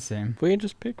like. Let me see. We can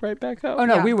just pick right back up. Oh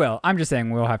no, Yeah. we will. I'm just saying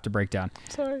we'll have to break down.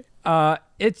 Sorry.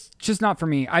 It's just not for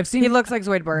me. I've seen He looks like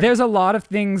Zoidberg. There's a lot of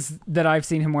things that I've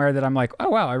seen him wear that I'm like, oh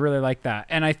wow, I really like that.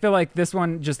 And I feel like this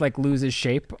one just like loses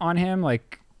shape on him.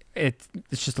 Like it's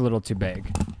just a little too big.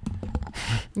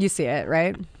 You see it,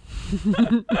 right?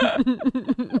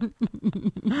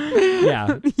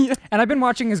 Yeah. And I've been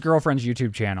watching his girlfriend's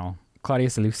YouTube channel, Claudia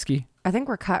Salewski. I think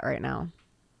we're cut right now.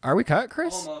 Are we cut,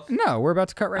 Chris? Almost. No, we're about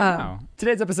to cut right now.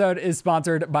 Today's episode is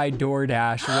sponsored by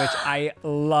DoorDash, which I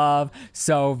love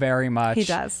so very much. He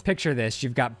does. Picture this.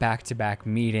 You've got back-to-back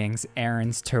meetings,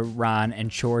 errands to run, and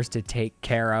chores to take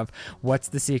care of. What's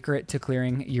the secret to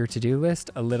clearing your to-do list?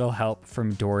 A little help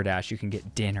from DoorDash. You can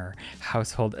get dinner,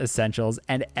 household essentials,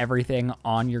 and everything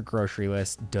on your grocery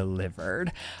list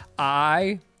delivered.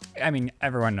 I mean,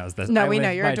 everyone knows this. No, I we know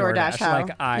live you're a by DoorDash hoe.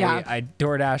 Like I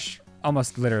DoorDash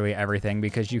almost literally everything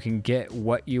because you can get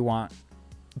what you want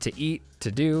to eat,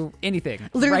 to do, anything.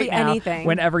 Literally right now, anything.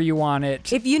 whenever you want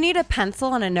it. If you need a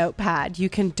pencil and a notepad, you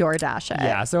can DoorDash it.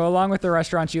 Yeah, so along with the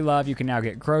restaurants you love, you can now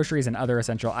get groceries and other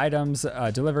essential items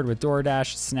delivered with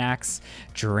DoorDash, snacks,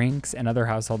 drinks, and other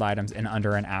household items in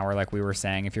under an hour, like we were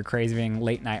saying. If you're craving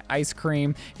late night ice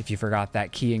cream, if you forgot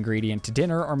that key ingredient to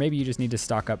dinner, or maybe you just need to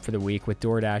stock up for the week with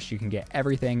DoorDash, you can get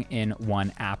everything in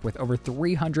one app. With over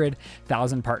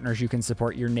 300,000 partners, you can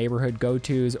support your neighborhood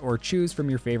go-tos or choose from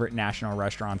your favorite national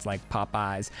restaurants like Popeyes,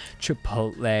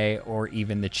 Chipotle, or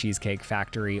even the Cheesecake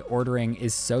Factory. Ordering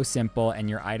is so simple and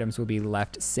your items will be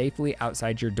left safely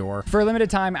outside your door. For a limited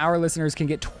time, our listeners can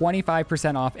get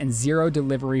 25% off and 0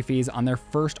 delivery fees on their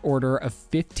first order of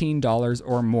 $15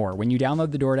 or more when you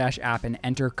download the DoorDash app and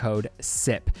enter code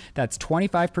SIP. That's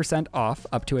 25% off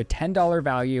up to a $10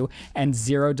 value and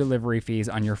 0 delivery fees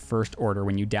on your first order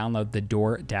when you download the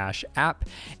DoorDash app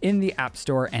in the App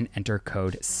Store and enter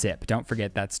code SIP. Don't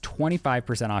forget, that's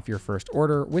 25% off your first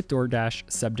order with DoorDash,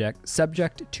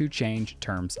 subject to change,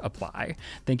 terms apply.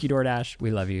 Thank you, DoorDash. We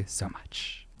love you so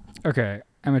much. Okay,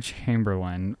 Emma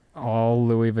Chamberlain, all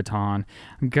Louis Vuitton.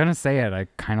 I'm gonna say it. I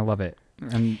kind of love it.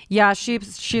 And Yeah, she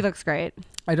looks great.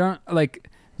 I don't like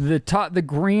the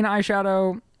green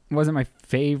eyeshadow wasn't my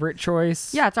favorite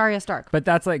choice. Yeah, it's Arya Stark. But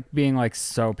that's like being like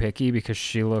so picky because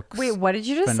she looks. Wait, what did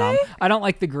you just phenomenal. say? I don't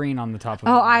like the green on the top of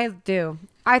Oh, it. I do.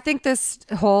 I think this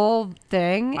whole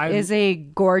thing is a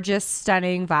gorgeous,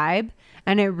 stunning vibe,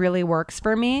 and it really works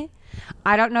for me.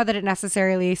 I don't know that it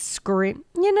necessarily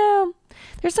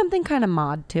there's something kind of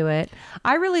mod to it.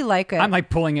 I really like it. I'm like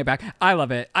pulling it back. I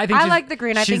love it. I like the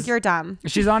green. I think you're dumb.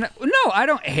 She's on it. No, I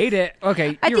don't hate it.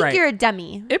 Okay, I think right. you're a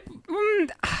dummy.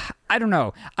 I don't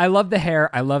know. I love the hair.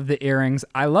 I love the earrings.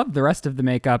 I love the rest of the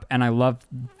makeup, and I love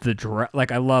the dress.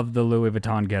 Like I love the Louis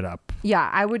Vuitton getup. Yeah,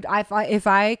 I would. If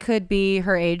I could be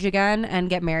her age again and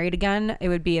get married again, it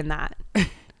would be in that.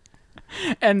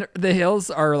 And the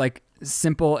heels are like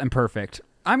simple and perfect.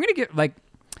 I'm gonna get like.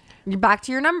 You're back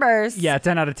to your numbers. Yeah,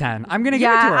 10 out of 10. I'm gonna give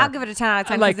it to her. I'll give it a 10 out of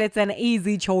 10 because it's an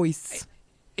easy choice.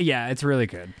 Yeah, it's really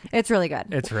good. It's really good.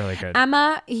 It's really good.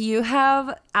 Emma, you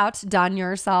have outdone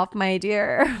yourself, my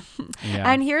dear.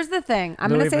 Yeah. And here's the thing. I'm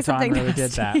going to say Vuitton something really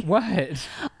did that. What?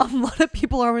 A lot of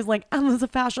people are always like, Emma's a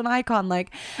fashion icon.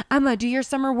 Like, Emma, do your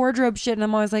summer wardrobe shit. And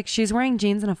I'm always like, she's wearing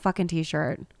jeans and a fucking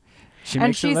t-shirt.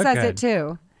 And she says it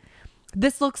too.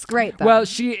 This looks great, though. Well,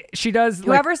 she does.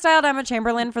 Whoever styled Emma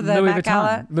Chamberlain for the Louis Met Vuitton.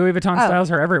 Gala. Louis Vuitton styles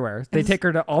her everywhere. They take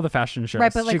her to all the fashion shows.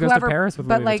 Right, but like she goes to Paris with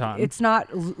Louis but like Vuitton. it's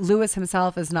not Louis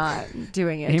himself is not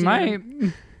doing it. He Do you might.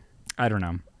 know? I don't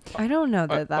know. I don't know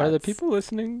that. Are the people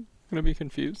listening gonna be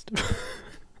confused?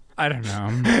 I don't know.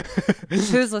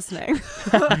 Who's listening?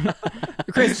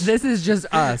 Chris, this is just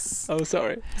us. Oh,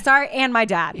 sorry. Sorry, and my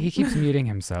dad. He keeps muting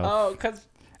himself. Oh, cause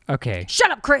Okay.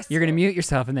 Shut up, Chris. You're gonna mute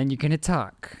yourself and then you're gonna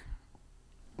talk.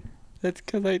 that's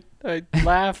because I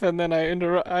laugh and then I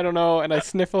interrupt. I don't know, and I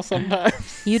sniffle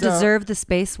sometimes. You So- deserve the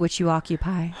space which you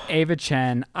occupy. Ava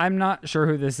Chen. I'm not sure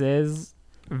who this is.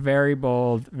 Very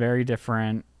bold. Very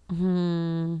different.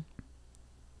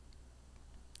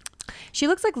 She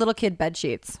looks like little kid bed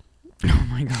sheets. Oh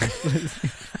my gosh.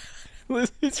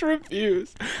 Lizze's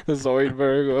reviews. The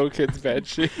Zoidberg little kid's bed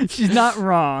sheet. She's not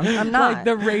wrong. I'm not. Like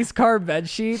the race car bed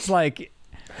sheets, like.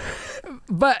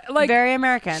 But like Very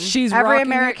American. she's Every rocking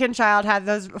American child had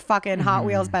those fucking Hot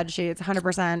Wheels bed sheets,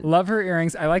 100%. love her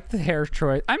earrings. I like the hair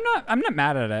choice. I'm not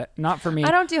mad at it. Not for me.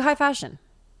 I don't do high fashion.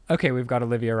 Okay, we've got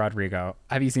Olivia Rodrigo.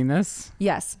 Have you seen this?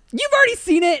 Yes. You've already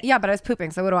seen it. Yeah, but I was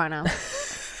pooping, so what do I know?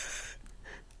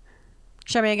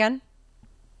 Show me again.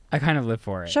 I kind of live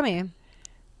for it. Show me.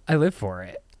 I live for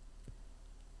it.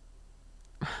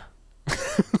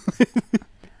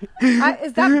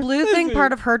 Is that blue thing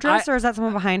part of her dress, or is that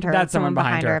someone behind her? That's someone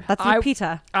behind her. That's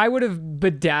Lupita. I would have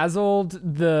bedazzled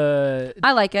the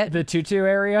I like it. the tutu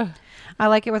area. I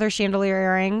like it with her chandelier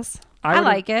earrings. I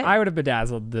like it. I would have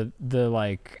bedazzled the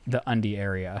like the undie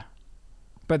area,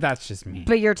 but that's just me.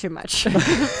 But you're too much.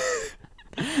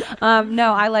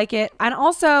 No, I like it. And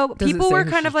also, Does it people say were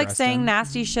who kind of she's like dressed saying in?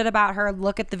 nasty shit about her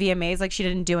look at the VMAs, like she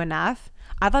didn't do enough.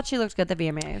 I thought she looked good at the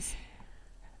VMAs.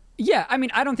 Yeah, I mean,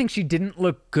 I don't think she didn't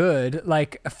look good.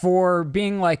 Like, for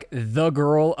being like the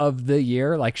girl of the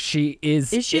year, like she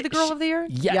is. Is she the girl of the year?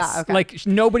 Yes. Yeah, okay. Like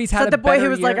nobody's had So the a boy better who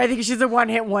was like, year. I think she's a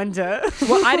one-hit wonder.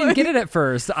 Well, I didn't get it at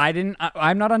first. I'm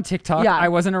not on TikTok. Yeah. I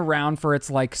wasn't around for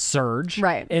its like surge.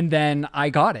 Right. And then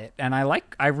I got it, and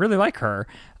I really like her,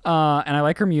 and I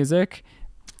like her music.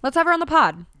 Let's have her on the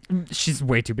pod. She's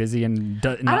way too busy and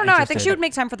not I don't know. I think interested. she would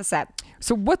make time for the set.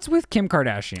 So what's with Kim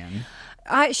Kardashian?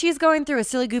 She's going through a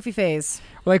silly, goofy phase.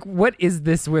 Like, what is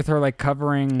this with her like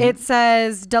covering? It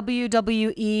says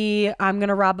WWE, I'm going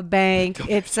to rob a bank.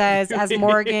 It says as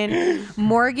Morgan,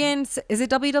 is it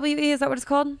WWE? Is that what it's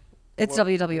called? It's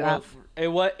WWF.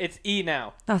 It's E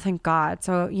now. Oh, thank God.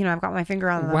 So, I've got my finger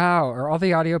on the... Wow, are all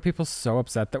the audio people so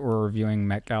upset that we're reviewing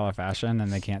Met Gala fashion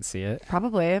and they can't see it?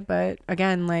 Probably, but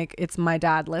again, like, it's my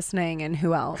dad listening and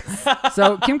who else?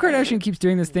 So Kim Kardashian keeps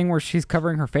doing this thing where she's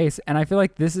covering her face, and I feel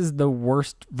like this is the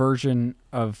worst version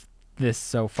of this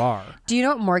so far. Do you know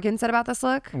what Morgan said about this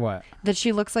look? What? That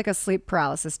she looks like a sleep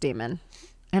paralysis demon.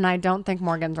 And I don't think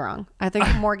Morgan's wrong. I think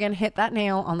Morgan hit that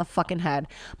nail on the fucking head.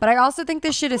 But I also think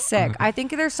this shit is sick. I think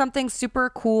there's something super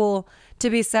cool to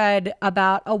be said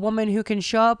about a woman who can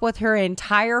show up with her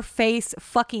entire face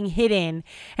fucking hidden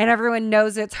and everyone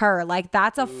knows it's her. Like,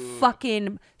 that's a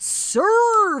fucking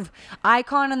serve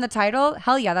icon in the title.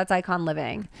 Hell yeah, that's icon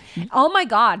living. Oh my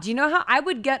God. Do you know how I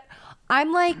would get...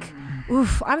 I'm like,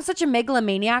 oof, I'm such a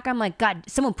megalomaniac. I'm like, God,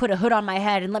 someone put a hood on my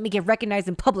head and let me get recognized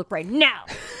in public right now.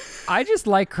 I just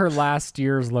like her last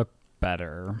year's look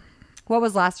better. What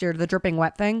was last year? The dripping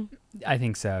wet thing? I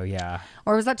think so, yeah.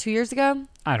 Or was that 2 years ago?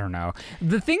 I don't know.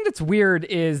 The thing that's weird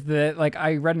is that, like,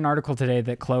 I read an article today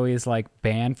that Chloe is, like,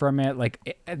 banned from it.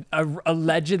 Like,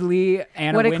 allegedly,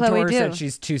 Anna What did Chloe Wintour do? said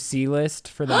she's too C-list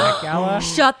for the Met Gala.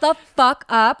 Shut the fuck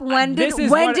up. When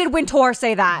did Wintour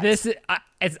say that? This is...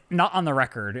 it's not on the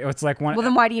record. It's like one... Well,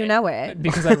 then why do you know it?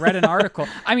 Because I read an article.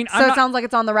 I mean, So it sounds like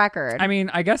it's on the record. I mean,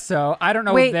 I guess so. I don't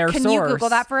know Wait, their can source. you Google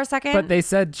that for a second? But they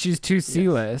said she's too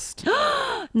C-list.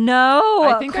 No.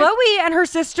 I think Chloe and her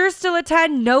sisters still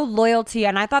attend. No loyalty.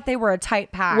 And I thought they were a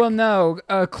tight pack. Well, no.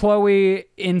 Chloe,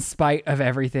 in spite of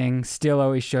everything, still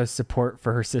always shows support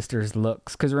for her sister's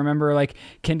looks. Because remember, like,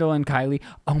 Kendall and Kylie,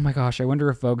 oh my gosh, I wonder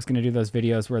if Vogue's going to do those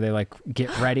videos where they, like,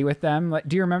 get ready with them. Like,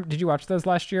 do you remember? Did you watch those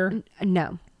last year?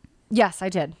 No. Yes, I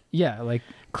did. Yeah, like...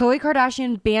 Khloe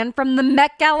Kardashian banned from the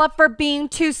Met Gala for being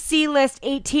too C-list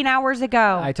 18 hours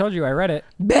ago. I told you, I read it.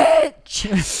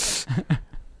 Bitch!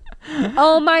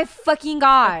 Oh my fucking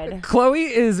God. Chloe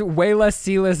is way less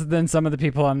C-list than some of the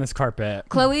people on this carpet.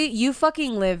 Chloe, you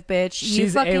fucking live, bitch. You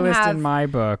She's fucking A-list have, in my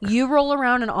book. You roll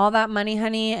around in all that money,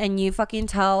 honey, and you fucking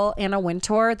tell Anna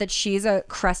Wintour that she's a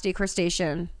crusty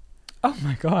crustacean. Oh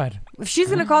my God. If she's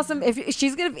gonna call if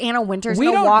she's gonna, if Anna Wintour's We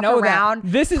gonna don't walk know around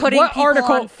that. This is putting what people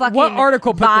article. on fucking What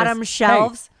article put bottom this?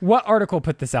 shelves. Hey, what article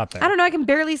put this out there? I don't know. I can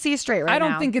barely see straight right now. I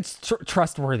don't think it's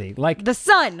trustworthy. Like the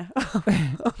Sun.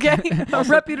 Okay, a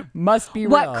reputable. must be real.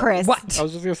 What, Chris? What? I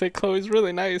was just gonna say Chloe's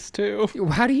really nice too.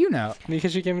 How do you know?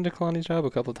 Because she came into Kalani's job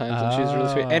a couple times and she's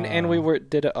really sweet. And we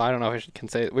did a, I don't know if I can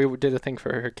say it. We did a thing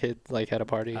for her kid, like at a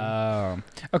party. Oh.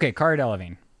 Okay, Cara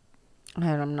Delevingne.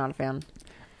 I'm not a fan.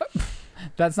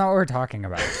 That's not what we're talking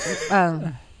about.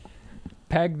 Oh,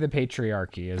 Peg the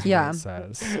patriarchy is Yeah. what it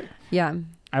says. yeah.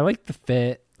 I like the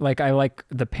fit. Like, I like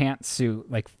the pantsuit,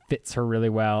 like, fits her really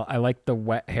well. I like the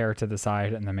wet hair to the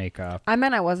side and the makeup. I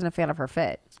meant I wasn't a fan of her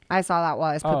fit. I saw that while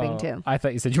I was pooping too. I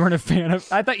thought you said you weren't a fan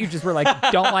of... I thought you just were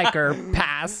like, don't like her,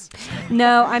 pass.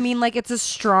 No, I mean, like, it's a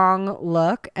strong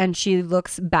look and she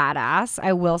looks badass.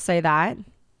 I will say that.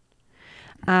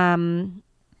 I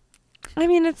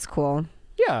mean, it's cool.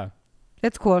 Yeah.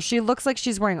 It's cool. She looks like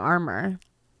she's wearing armor.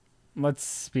 Let's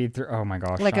speed through... Oh my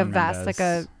gosh. Like Shawn a vest, Mendes.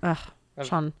 like a...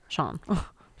 Sean.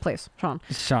 Please, Sean.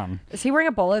 Sean. Is he wearing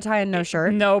a bolo tie and no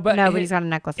shirt? No, but he's got a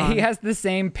necklace on. He has the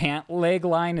same pant leg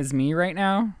line as me right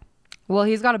now. Well,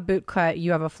 he's got a boot cut.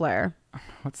 You have a flare.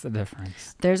 What's the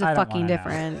difference? There's a I don't fucking wanna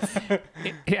know. difference.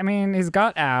 I mean, he's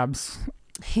got abs.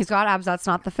 He's got abs. That's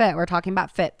not the fit. We're talking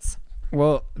about fits.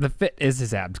 Well, the fit is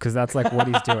his abs because that's like what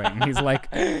he's doing. He's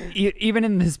like, even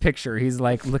in this picture, he's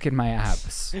like, look at my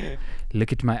abs.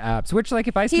 Look at my abs. Which, like,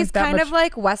 if I spent He's that kind much, of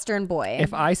like Western boy.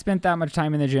 if I spent that much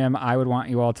time in the gym, I would want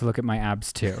you all to look at my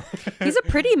abs too. He's a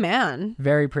pretty man.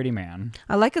 Very pretty man.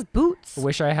 I like his boots.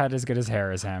 Wish I had as good as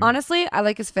hair as him. Honestly, I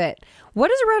like his fit. What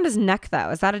is around his neck though?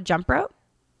 Is that a jump rope?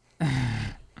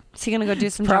 Is he gonna go do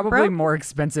some jump Probably rope? more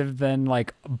expensive than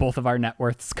like both of our net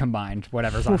worths combined.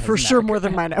 Whatever's on his For sure, neck. more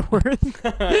than my net worth.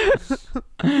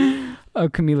 Oh,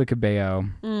 Camila Cabello.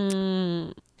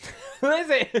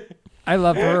 Lizzie! I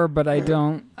love her, but I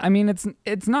don't. I mean,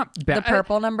 it's not bad. The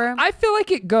purple number? I feel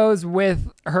like it goes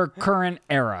with her current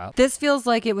era. This feels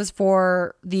like it was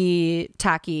for the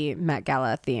tacky Met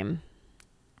Gala theme.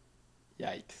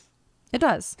 Yikes. It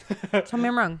does. Tell me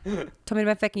I'm wrong. Tell me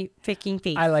my faking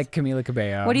face. I like Camila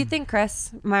Cabello. What do you think,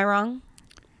 Chris? Am I wrong?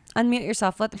 Unmute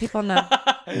yourself. Let the people know.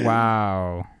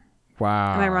 Wow.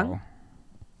 Wow. Am I wrong?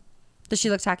 Does she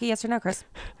look tacky? Yes or no, Chris?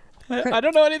 I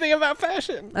don't know anything about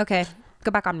fashion. Okay.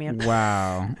 Go back on mute.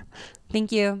 Wow.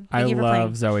 Thank you. I Thank you for love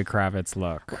playing. Zoe Kravitz's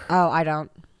look. Oh, I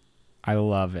don't. I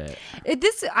love it.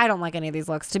 I don't like any of these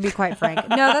looks, to be quite frank.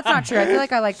 No, that's not true. I feel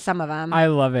like I like some of them. I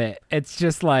love it. It's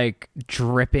just like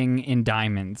dripping in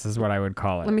diamonds is what I would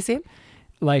call it. Let me see.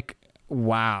 Like,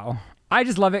 wow. I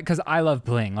just love it because I love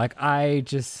bling. Like, I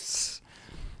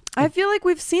feel like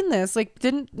we've seen this. Like,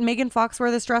 didn't Megan Fox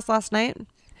wear this dress last night?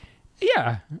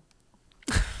 Yeah.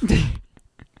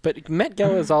 But Met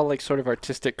Gala is all like sort of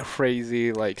artistic,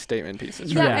 crazy, like statement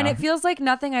pieces, right? Yeah, Yeah. and it feels like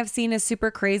nothing I've seen is super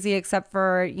crazy except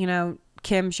for,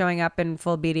 Kim showing up in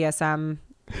full BDSM,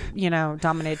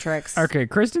 dominatrix. Okay,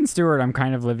 Kristen Stewart, I'm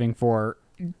kind of living for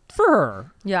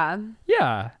her. Yeah.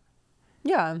 Yeah.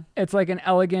 Yeah. It's like an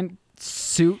elegant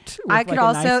suit with I could like a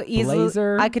also nice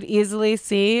blazer. I could easily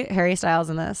see Harry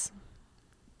Styles in this.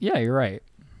 Yeah, you're right.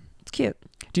 It's cute.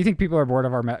 Do you think people are bored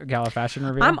of our Met Gala fashion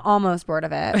review? I'm almost bored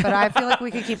of it, but I feel like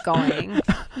we could keep going.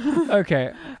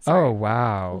 Okay. Oh,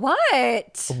 wow.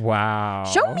 What? Wow.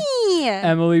 Show me.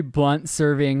 Emily Blunt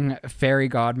serving fairy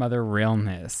godmother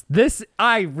realness. This,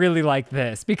 I really like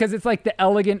this because it's like the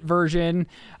elegant version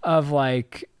of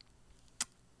like,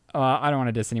 I don't want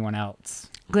to diss anyone else.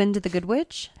 Glinda the Good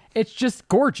Witch? It's just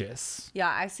gorgeous. Yeah,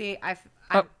 I see.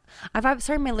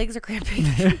 Sorry, my legs are cramping.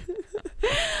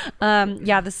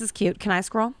 Yeah, this is cute. Can I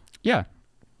scroll? Yeah.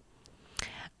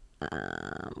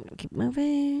 Keep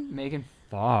moving. Megan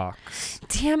Fox.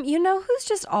 Damn, you know who's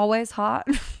just always hot?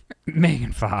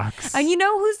 Megan Fox. And you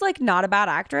know who's like not a bad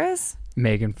actress?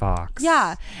 Megan Fox.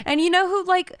 Yeah. And you know who,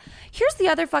 like, here's the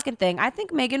other fucking thing. I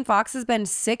think Megan Fox has been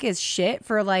sick as shit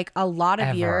for like a lot of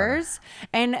Ever. years.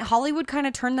 And Hollywood kind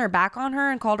of turned their back on her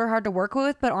and called her hard to work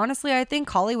with. But honestly, I think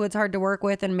Hollywood's hard to work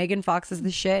with and Megan Fox is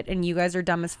the shit and you guys are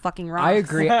dumb as fucking rocks. I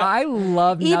agree. I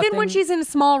love Even nothing. when she's in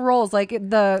small roles, like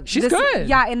She's good.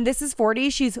 Yeah, and This Is 40,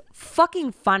 she's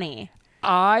fucking funny.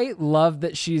 I love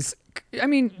that I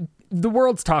mean, the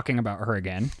world's talking about her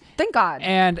again. Thank God.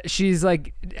 And she's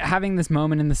like having this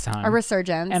moment in the sun. A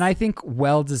resurgence. And I think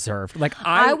well deserved. Like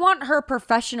I want her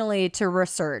professionally to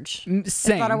resurge. same. Is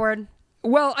that a word?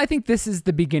 Well, I think this is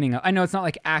the beginning of, I know it's not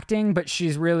like acting, but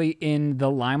she's really in the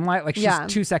limelight. Like she's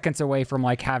 2 seconds away from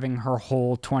like having her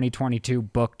whole 2022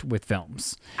 booked with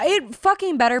films. It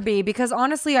fucking better be because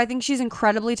honestly, I think she's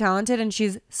incredibly talented and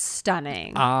she's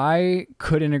stunning. I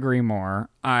couldn't agree more.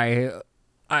 I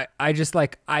just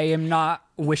like, I am not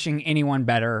wishing anyone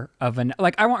better of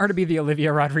like, I want her to be the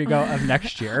Olivia Rodrigo of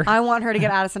next year. I want her to get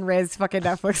Addison Rae's fucking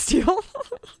Netflix deal.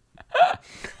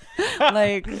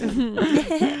 Like,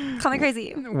 call me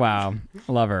crazy. Wow.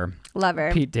 Love her. Love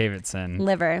her. Pete Davidson.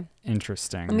 Liver.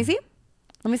 Interesting. Let me see.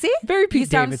 Let me see. Very Pete You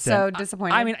sound Davidson. so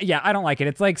disappointed. I mean, yeah, I don't like it.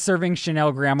 It's like serving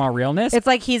Chanel Grandma realness. It's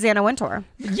like he's Anna Wintour.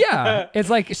 Yeah. It's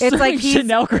like serving like he's-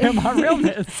 Chanel Grandma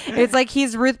realness. It's like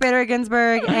he's Ruth Bader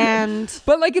Ginsburg and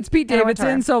But like it's Pete Anna Davidson,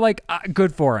 Wintour. so like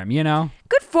good for him, you know?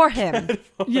 good for him.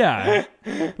 Yeah.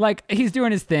 Like he's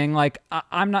doing his thing. Like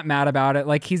I'm not mad about it.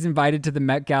 Like he's invited to the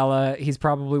Met Gala. He's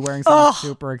probably wearing something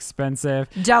super expensive.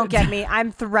 Don't get me.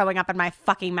 I'm throwing up in my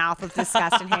fucking mouth with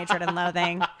disgust and hatred and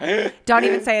loathing. Don't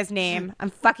even say his name.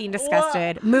 I'm fucking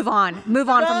disgusted. Move on. Move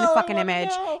on from the fucking image.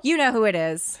 No. You know who it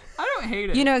is. I don't hate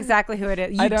it. You know exactly who it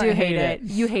is. You I don't do hate hate it.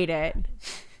 it. You hate it.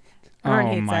 Lauren Oh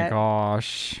hates my it.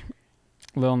 gosh.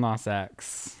 Lil Nas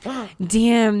X.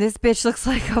 Damn, this bitch looks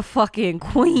like a fucking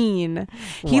queen.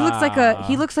 He looks like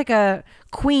a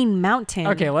queen mountain.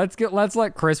 Okay, let's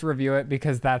let Chris review it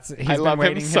because he's been love him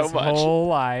waiting so his much. whole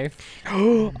life.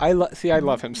 I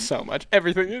love him so much.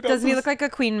 Everything he does. Doesn't he look like a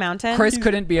queen mountain? Chris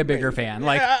couldn't be a bigger fan.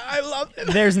 Like Yeah, I love him.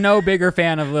 there's no bigger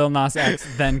fan of Lil Nas X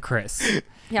than Chris.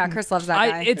 Yeah, Chris loves that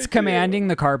guy. It's commanding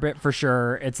the carpet for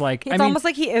sure. It's like It's almost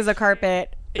like he is a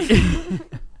carpet.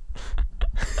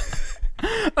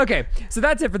 okay, so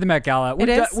that's it for the Met Gala.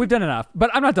 is? We've done enough, but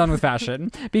I'm not done with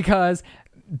fashion because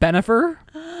Bennifer,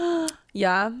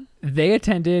 Yeah. they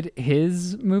attended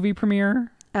his movie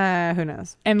premiere, Who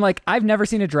knows? and like I've never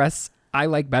seen a dress I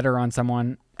like better on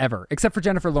someone ever, except for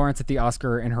Jennifer Lawrence at the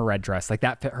Oscar in her red dress. Like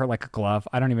that fit her like a glove.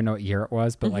 I don't even know what year it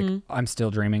was, but like I'm still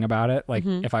dreaming about it. Like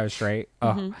if I was straight.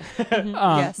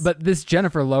 Yes. But this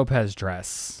Jennifer Lopez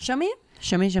dress. Show me.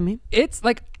 Show me. It's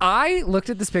like I looked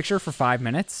at this picture for 5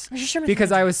 minutes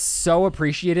because I was so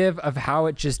appreciative of how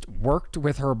it just worked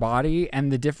with her body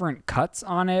and the different cuts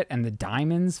on it and the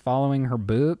diamonds following her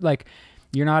boob. Like,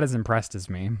 you're not as impressed as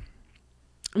me.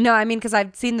 No, I mean, because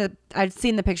I've seen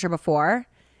the picture before,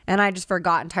 and I just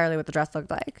forgot entirely what the dress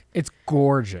looked like. It's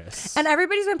gorgeous. And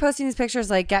everybody's been posting these pictures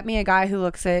like, get me a guy who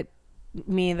looks at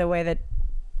me the way that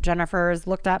Jennifer is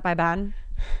looked at by Ben.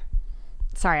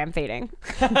 Sorry, I'm fading.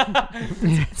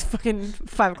 It's fucking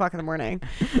 5 o'clock in the morning.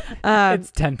 It's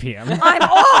 10 p.m. I'm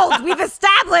old. We've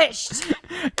established.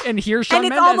 And here's Shawn And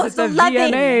it's Mendes at almost the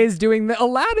 11. VMAs doing the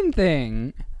Aladdin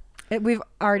thing. We've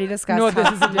already discussed. No,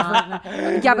 how this is a not-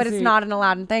 different. Yeah, but it's not an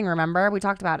Aladdin thing. Remember, we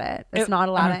talked about it. It's not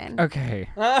Aladdin. Okay.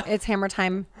 It's Hammer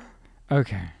Time.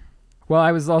 Okay. Well,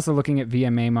 I was also looking at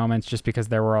VMA moments just because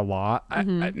there were a lot.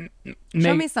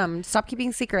 Show me some. Stop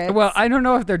keeping secrets. Well, I don't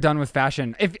know if they're done with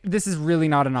fashion. If this is really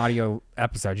not an audio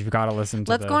episode, you've got to listen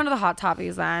to Let's go on to the hot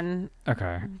topics then.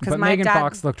 Okay. 'Cause But my Megan dad-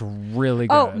 Fox looked really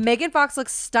good Oh, Megan Fox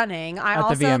looks stunning. at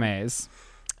the VMAs.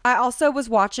 I also was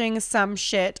watching some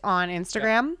shit on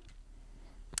Instagram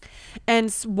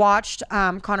and watched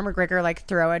Conor McGregor like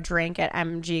throw a drink at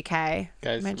MGK.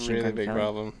 Guys, Machine really Gun big Kelly.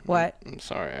 problem. What? I'm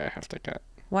sorry, I have to cut.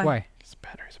 What? Why? His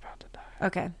battery's about to die.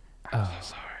 Okay. I'm so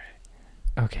sorry.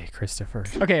 Okay, Christopher.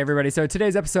 Okay, everybody. So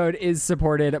today's episode is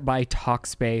supported by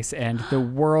Talkspace, and the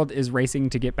world is racing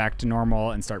to get back to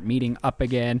normal and start meeting up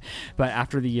again. But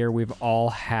after the year we've all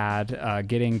had,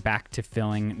 getting back to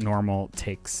feeling normal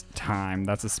takes time.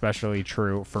 That's especially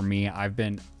true for me. I've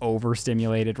been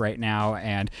overstimulated right now,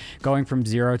 and going from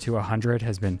 0 to 100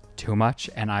 has been too much,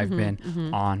 and I've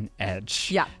been on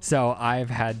edge. Yeah. So I've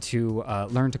had to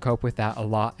learn to cope with that a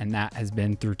lot, and that has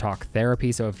been through talk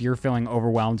therapy. So if you're feeling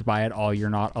overwhelmed by it all, you're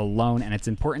not alone, and it's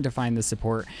important to find the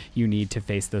support you need to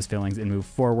face those feelings and move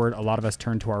forward. A lot of us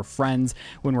turn to our friends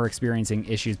when we're experiencing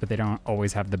issues, but they don't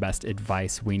always have the best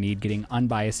advice we need. Getting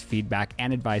unbiased feedback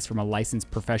and advice from a licensed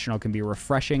professional can be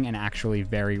refreshing and actually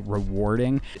very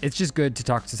rewarding. It's just good to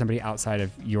talk to somebody outside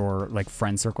of your like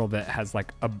friend circle that has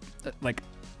like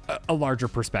a larger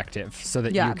perspective so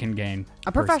that you can gain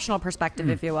a professional perspective,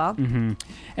 if you will.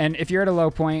 And if you're at a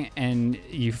low point and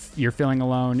you're feeling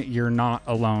alone, you're not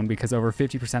alone, because over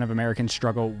 50% of Americans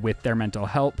struggle with their mental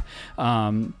health.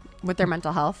 With their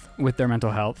mental health.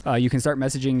 You can start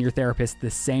messaging your therapist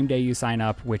the same day you sign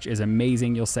up, which is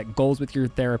amazing. You'll set goals with your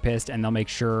therapist and they'll make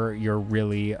sure you're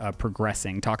really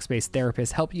progressing. Talkspace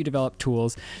therapists help you develop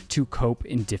tools to cope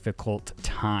in difficult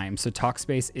times. So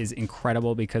Talkspace is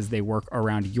incredible because they work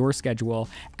around your schedule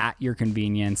at your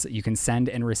convenience. You can send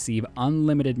and receive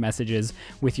unlimited messages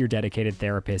with your dedicated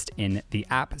therapist in the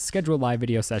app, schedule live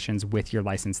video sessions with your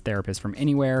licensed therapist from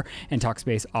anywhere, and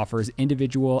Talkspace offers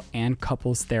individual and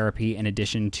couples therapy in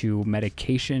addition to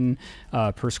medication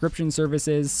prescription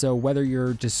services. So whether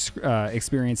you're just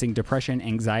experiencing depression,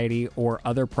 anxiety, or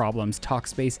other problems,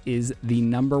 Talkspace is the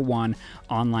 #1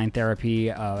 online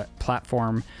therapy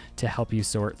platform to help you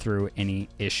sort through any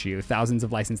issue. Thousands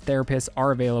of licensed therapists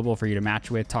are available for you to match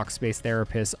with. Talkspace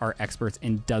therapists are experts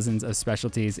in dozens of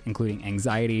specialties, including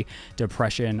anxiety,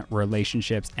 depression,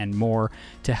 relationships, and more,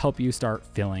 to help you start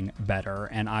feeling better.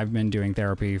 And I've been doing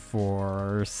therapy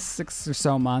for 6 or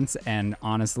so months, and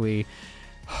honestly,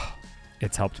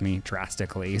 it's helped me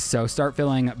drastically. So start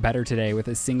feeling better today with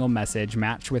a single message.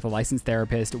 Match with a licensed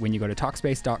therapist when you go to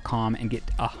Talkspace.com and get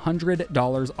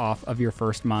 $100 off of your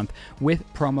first month with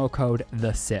promo code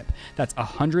THESIP. That's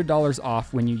 $100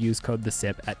 off when you use code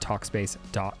THESIP at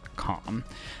Talkspace.com.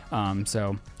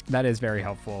 So that is very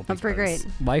helpful. That's pretty great.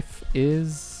 Life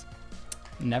is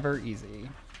never easy.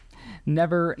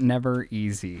 Never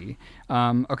easy.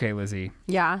 Okay, Lizzie.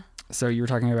 Yeah. So you were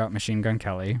talking about Machine Gun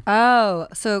Kelly. Oh,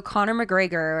 so Conor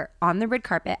McGregor on the red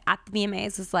carpet at the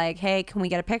VMAs was like, hey, can we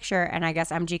get a picture? And I guess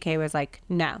MGK was like,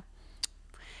 no.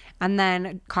 And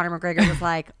then Conor McGregor was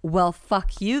like, well,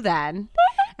 fuck you then.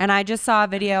 And I just saw a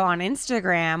video on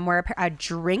Instagram where a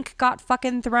drink got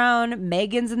fucking thrown.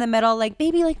 Megan's in the middle, like,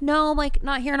 baby, like, no, like,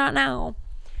 not here, not now.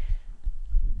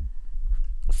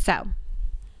 So.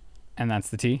 And that's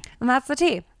the tea? And that's the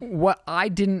tea. What I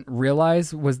didn't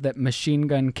realize was that Machine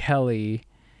Gun Kelly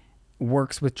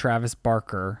works with Travis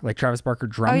Barker. Like, Travis Barker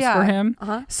drums for him.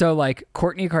 So, like,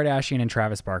 Kourtney Kardashian and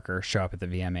Travis Barker show up at the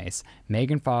VMAs.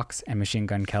 Megan Fox and Machine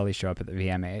Gun Kelly show up at the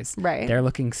VMAs. Right. They're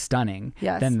looking stunning.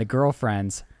 Yes. Then the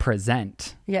girlfriends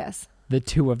present Yes. the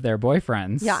two of their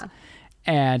boyfriends. Yeah.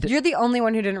 And You're the only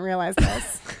one who didn't realize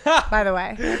this, by the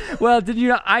way. well, did you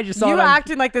know? I just saw You it on,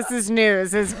 acting like this is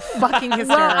news is fucking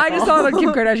hysterical. well, I just saw it on Kim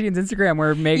Kardashian's Instagram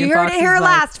where Megan You heard Fox it here is like,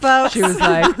 last, folks. She was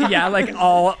like, yeah, like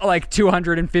all like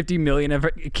 250 million of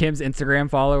Kim's Instagram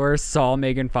followers saw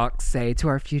Megan Fox say to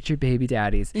our future baby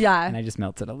daddies. Yeah. And I just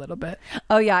melted a little bit.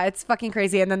 Oh yeah, it's fucking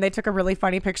crazy. And then they took a really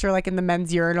funny picture, like in the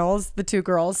men's urinals, the two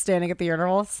girls standing at the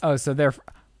urinals. Oh, so they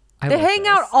hang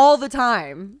out all the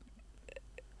time.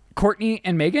 Courtney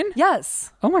and Megan?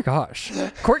 Yes. Oh my gosh.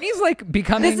 Courtney's like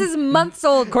becoming. This is months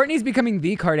old. Courtney's becoming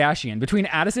the Kardashian between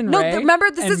Addison No, Rae.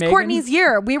 remember this and is Megan. Courtney's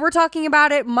year. We were talking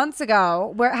about it months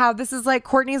ago, where how this is like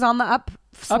Courtney's on the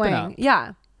upswing. Up.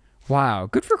 Yeah. Wow,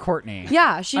 good for Courtney.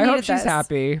 Yeah, she I needed hope she's this.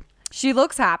 happy. She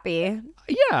looks happy.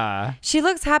 Yeah. She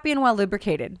looks happy and well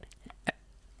lubricated.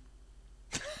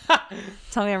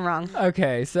 Tell me I'm wrong.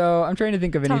 Okay, so I'm trying to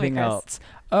think of Tell me, anything Chris. else.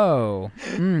 Oh,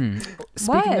 speaking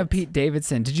What? of Pete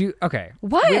Davidson, did you? Okay,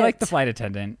 What? We like the flight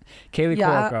attendant, Kaylee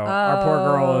Yeah, Cuoco. Our poor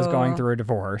girl is going oh. through a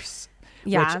divorce.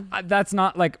 Yeah. Which, that's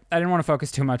not like I didn't want to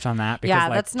focus too much on that because Yeah,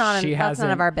 like, that's not she that's none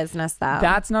hasn't- of our business though.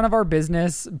 That's none of our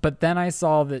business. But then I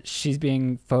saw that she's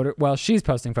being she's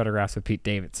posting photographs with Pete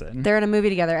Davidson. They're in a movie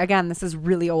together. Again, this is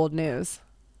really old news.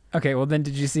 Okay, well then,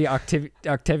 did you see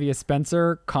Octavia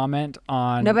Spencer comment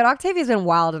on? No, but Octavia's been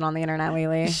wilding on the internet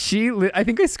lately. I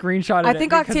think I screenshotted. I it think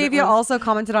because it Octavia was- also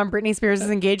commented on Britney Spears'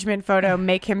 engagement photo,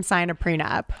 make him sign a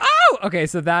prenup. Oh, okay.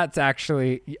 So that's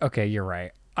actually okay. You're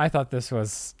right. I thought this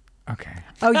was okay.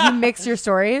 Oh, you mixed your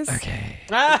stories? Okay.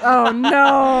 Oh,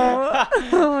 no.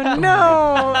 Oh,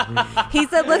 no. He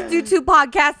said, let's do 2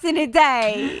 podcasts in a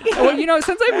day. Well, you know,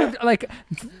 since I moved, like,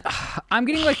 I'm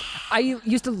getting like, I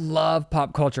used to love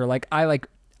pop culture. Like, I was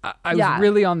Yeah.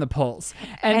 really on the pulse,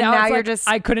 and And now it's you're like, just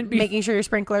I couldn't be. making sure your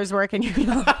sprinklers work and you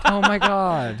Oh my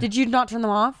god. Did you not turn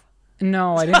them off?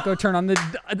 No, I didn't go turn on the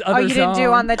other Oh, you didn't do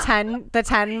zone. on the 10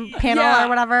 panel Yeah. or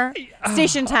whatever?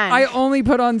 Station 10. I only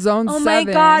put on zone 7. Oh my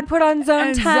God, put on zone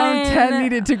and 10. zone 10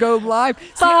 needed to go live. See,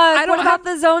 Fuck, I don't what about have-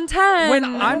 the zone 10? When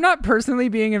I'm not personally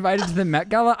being invited to the Met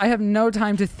Gala, I have no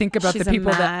time to think about She's the a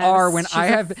people that mess. are. When She's I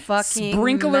a have fucking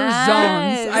sprinkler mess.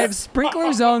 zones, I have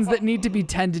sprinkler zones that need to be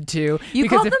tended to. You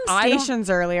because called if them I don't- stations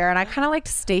earlier, and I kind of liked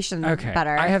stations Okay,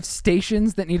 better. I have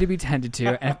stations that need to be tended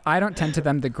to, and if I don't tend to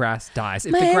them, the grass dies.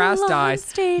 If My the grass lawn dies,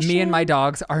 station. me and my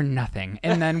dogs are nothing,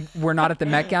 and then we're not at the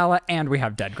Met Gala, and we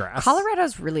have dead grass.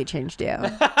 Colorado's really changed you.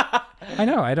 I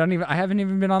know. I haven't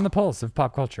even been on the pulse of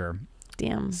pop culture.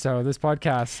 Damn. So this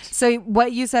podcast. So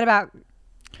what you said about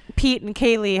Pete and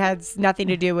Kaylee has nothing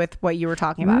to do with what you were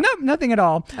talking about. Nope, nothing at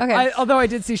all. Okay. Although I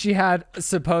did see she had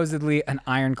supposedly an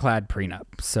ironclad prenup,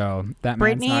 so that man's not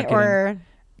Brittany getting or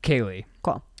Kaylee,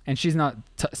 cool. and she's not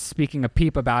speaking a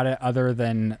peep about it other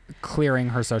than clearing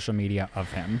her social media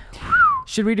of him.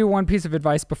 Should we do one piece of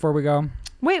advice before we go?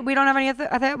 Wait, we don't have any. I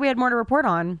thought we had more to report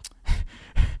on.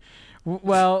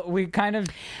 Well, we kind of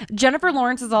Jennifer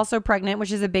Lawrence is also pregnant,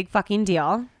 which is a big fucking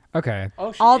deal. okay.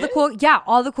 Oh, she All is?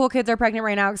 all the cool kids are pregnant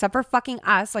right now, except for fucking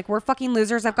us. Like, we're fucking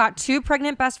losers. I've got 2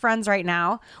 pregnant best friends right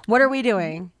now. What are we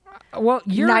doing? Well,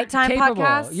 you're Nighttime capable.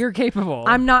 podcast? You're capable.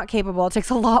 I'm not capable. It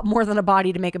takes a lot more than a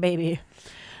body to make a baby.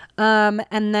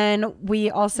 And then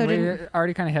we also We didn't.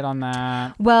 already kind of hit on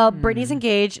that. Well, Brittany's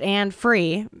engaged and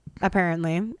free,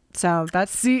 apparently. So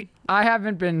that's See, I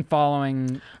haven't been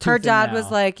following. her tooth and dad nail.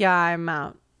 was like, "Yeah, I'm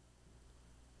out."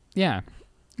 Yeah.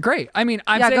 Great. I mean,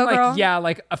 I'm Yeah, saying go, like, girl. yeah,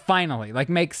 like finally, like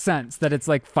makes sense that it's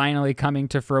like finally coming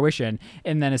to fruition.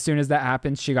 And then as soon as that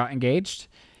happens, she got engaged.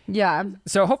 Yeah,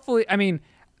 So hopefully, I mean,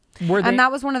 were they? and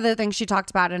that was one of the things she talked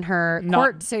about in her Not-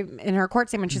 court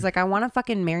statement. She's like, "I want to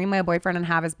fucking marry my boyfriend and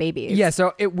have his babies." yeah.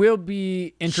 So it will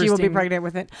be interesting. she will be pregnant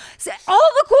with it. So all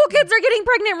the cool kids are getting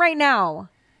pregnant right now.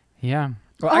 Yeah.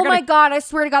 Well, Oh my God! I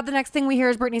swear to God, the next thing we hear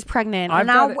is Brittany's pregnant. I've And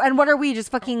now, gotta- and what are we,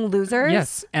 just fucking losers?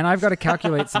 Yes, and I've got to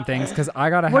calculate some things because I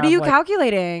got to. What have, are you like,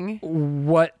 calculating?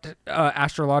 What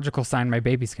astrological sign my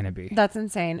baby's gonna be? That's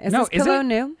insane. Is No, this is pillow it?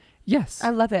 new? Yes. I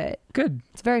love it. Good.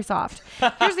 It's very soft.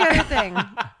 Here's the other thing.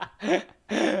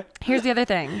 Here's the other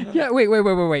thing. Yeah.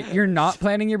 Wait. You're not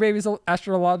planning your baby's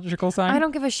astrological sign? I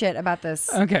don't give a shit about this.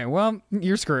 Okay. Well,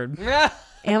 you're screwed.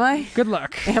 Am I? Good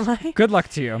luck. Am I? Good luck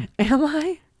to you. Am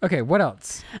I? Okay, what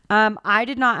else? I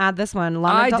did not add this one.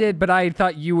 Lana I Del- did, but I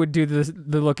thought you would do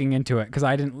the looking into it because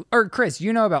I didn't. Or Chris,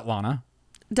 you know about Lana?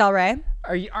 Del Rey.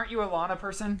 Aren't you a Lana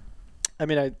person? I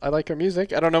mean, I like her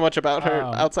music. I don't know much about her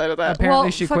Oh. outside of that. Apparently,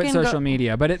 Well, she quit fucking social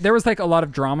media, but there was like a lot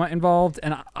of drama involved,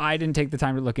 and I didn't take the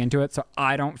time to look into it, so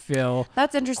I don't feel.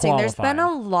 That's interesting. There's been a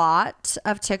qualified. lot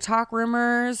of TikTok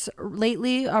rumors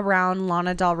lately around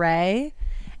Lana Del Rey.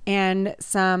 and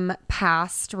some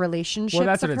past relationships. Well,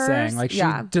 that's of what it's hers. saying. Like she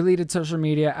deleted social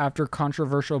media after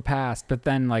controversial past, but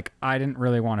then like I didn't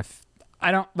really want to.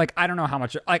 I don't know how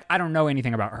much. Like I don't know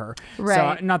anything about her.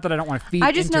 Right. So not that I don't want to feed.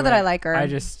 I just into know that it. I like her. All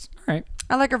right.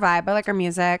 I like her vibe. I like her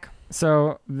music.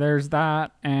 So there's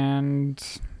that and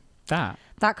that.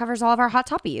 That covers all of our hot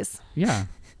toppies. Yeah,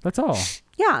 that's all.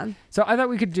 Yeah. So I thought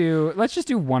we could let's just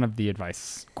do one of the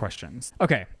advice questions.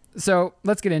 Okay, so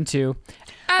let's get into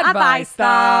advice though.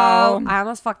 I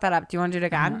almost fucked that up. Do you want to do it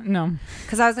again? No.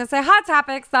 Because I was going to say hot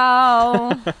topics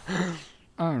though.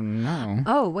 Oh, no.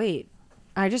 Oh, wait.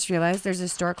 I just realized there's a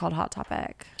store called Hot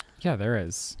Topic. Yeah, there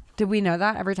is. Did we know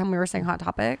that every time we were saying hot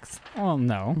topics? Well,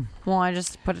 no. Well, I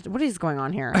just put it. What is going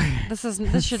on here?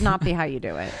 This should not be how you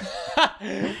do it.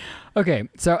 Okay,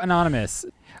 so Anonymous.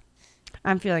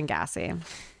 I'm feeling gassy.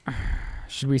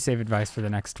 Should we save advice for the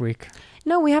next week?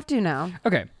 No, we have to now.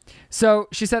 Okay. So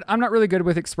she said, I'm not really good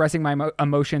with expressing my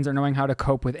emotions or knowing how to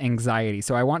cope with anxiety.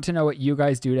 So I want to know what you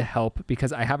guys do to help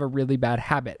because I have a really bad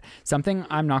habit. Something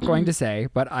I'm not going to say,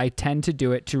 but I tend to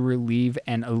do it to relieve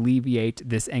and alleviate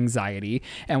this anxiety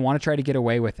and want to try to get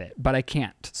away with it, but I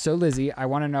can't. So Lizzie, I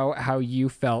want to know how you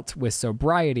felt with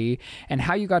sobriety and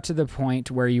how you got to the point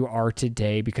where you are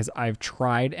today because I've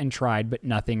tried and tried, but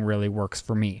nothing really works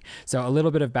for me. So a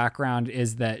little bit of background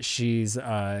is that she's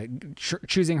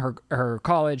choosing her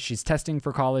college. She's testing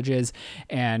for colleges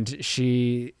and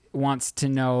she wants to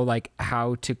know like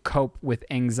how to cope with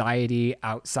anxiety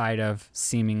outside of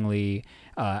seemingly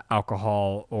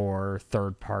alcohol or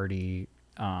third party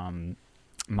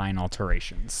mind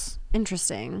alterations.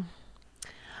 Interesting.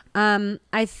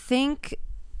 I think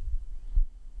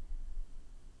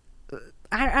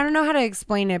I don't know how to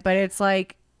explain it, but it's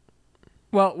like,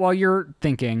 well, while you're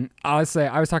thinking, I'll say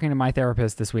I was talking to my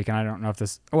therapist this week, and I don't know if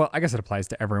this, well, I guess it applies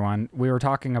to everyone. We were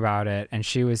talking about it, and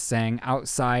she was saying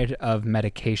outside of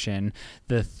medication,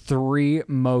 the 3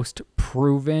 most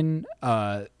proven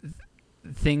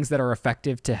things that are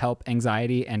effective to help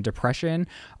anxiety and depression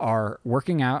are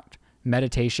working out,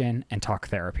 meditation, and talk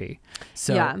therapy.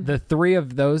 So the 3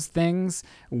 of those things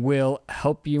will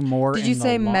help you more. Did you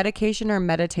say medication or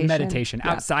meditation? Meditation.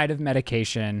 Yeah. Outside of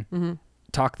medication,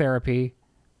 talk therapy,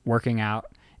 working out,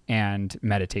 and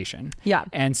meditation. Yeah.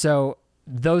 And so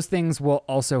those things will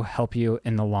also help you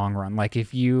in the long run. Like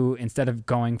if you, instead of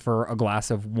going for a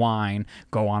glass of wine,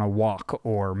 go on a walk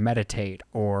or meditate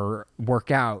or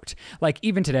work out. Like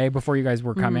even today, before you guys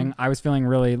were coming, I was feeling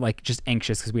really like just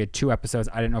anxious because we had 2 episodes.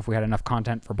 I didn't know if we had enough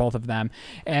content for both of them.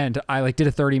 And I like did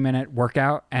a 30-minute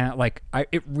workout and like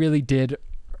it really did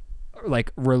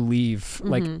like relieve,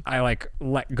 like I like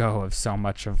let go of so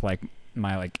much of like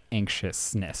my like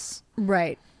anxiousness.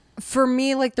 Right. For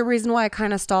me, like the reason why I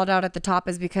kind of stalled out at the top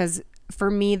is because for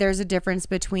me, there's a difference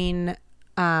between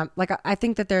like I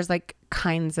think that there's like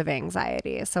kinds of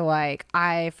anxiety. So like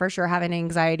I for sure have an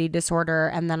anxiety disorder,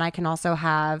 and then I can also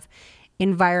have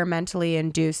environmentally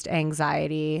induced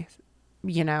anxiety,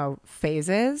 you know,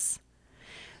 phases.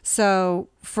 So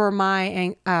for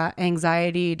my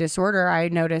anxiety disorder, I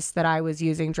noticed that I was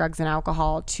using drugs and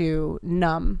alcohol to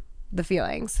numb the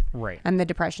feelings, right, and the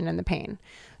depression and the pain.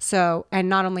 So, and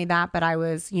not only that, but I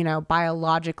was, you know,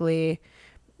 biologically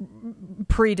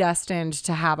predestined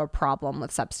to have a problem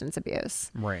with substance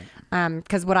abuse. Right.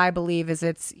 Because what I believe is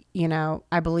it's, you know,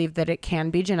 I believe that it can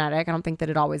be genetic. I don't think that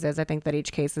it always is. I think that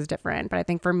each case is different. But I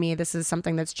think for me, this is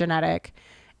something that's genetic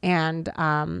and,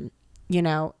 you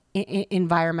know,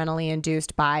 environmentally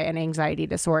induced by an anxiety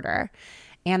disorder.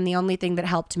 And the only thing that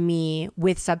helped me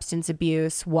with substance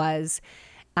abuse was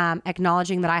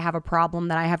acknowledging that I have a problem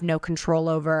that I have no control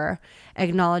over,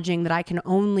 acknowledging that I can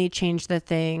only change the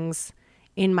things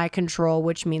in my control,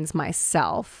 which means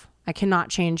myself. I cannot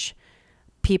change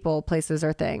people, places,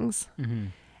 or things.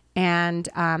 And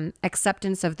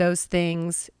acceptance of those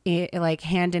things, like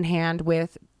hand in hand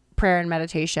with prayer and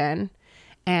meditation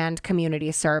and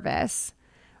community service,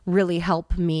 really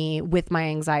help me with my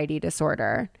anxiety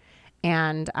disorder.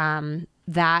 And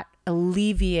that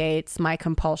alleviates my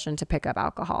compulsion to pick up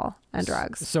alcohol and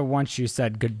drugs. So once you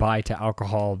said goodbye to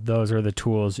alcohol, those are the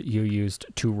tools you used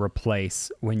to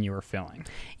replace when you were feeling.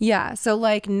 Yeah. So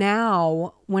like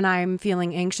now when I'm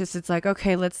feeling anxious, it's like,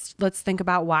 okay, let's think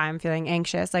about why I'm feeling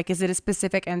anxious. Like, is it a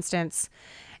specific instance?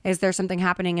 Is there something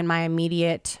happening in my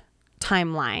immediate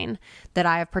timeline that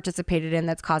I have participated in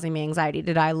that's causing me anxiety?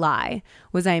 Did I lie?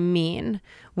 Was I mean?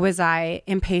 Was I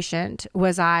impatient?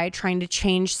 Was I trying to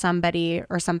change somebody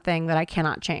or something that I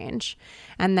cannot change?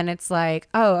 And then it's like,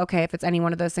 oh, okay, if it's any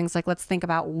one of those things, like let's think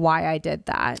about why I did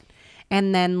that.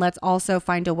 And then let's also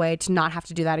find a way to not have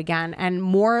to do that again. And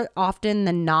more often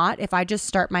than not, if I just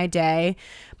start my day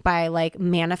by like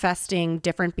manifesting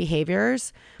different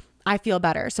behaviors, I feel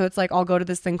better. So it's like I'll go to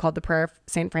this thing called the Prayer of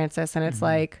St. Francis, and it's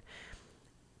like,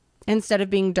 instead of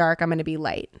being dark, I'm going to be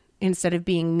light. Instead of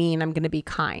being mean, I'm going to be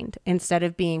kind. Instead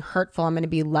of being hurtful, I'm going to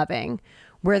be loving.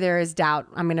 Where there is doubt,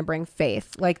 I'm going to bring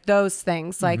faith. Like those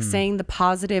things, like saying the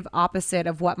positive opposite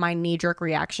of what my knee-jerk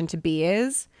reaction to be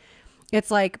is.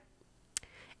 It's like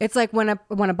when a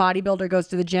bodybuilder goes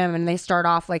to the gym and they start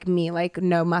off like me, like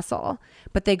no muscle,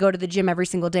 but they go to the gym every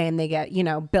single day and they get,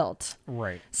 built.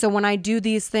 Right. So when I do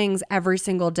these things every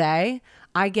single day,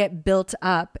 I get built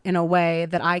up in a way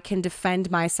that I can defend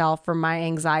myself from my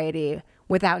anxiety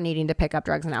without needing to pick up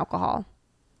drugs and alcohol.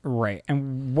 Right.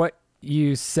 And what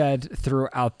you said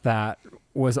throughout that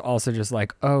was also just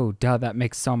like, oh, duh, that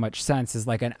makes so much sense. Is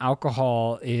like an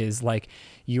alcohol is like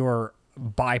you're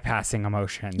bypassing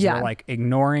emotions. Yeah. You're like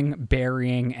ignoring,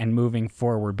 burying, and moving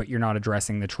forward, but you're not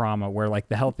addressing the trauma. Where like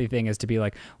the healthy thing is to be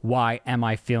like, why am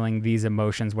I feeling these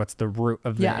emotions? What's the root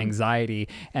of the anxiety?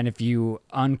 And if you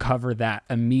uncover that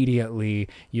immediately,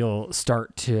 you'll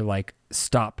start to like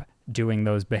stop doing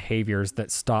those behaviors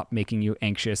that stop making you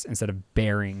anxious instead of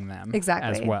burying them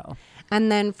as well. And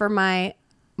then for my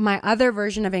other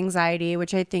version of anxiety,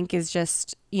 which I think is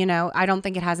just, I don't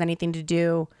think it has anything to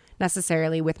do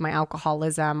necessarily with my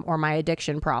alcoholism or my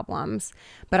addiction problems,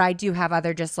 but I do have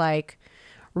other just like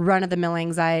run-of-the-mill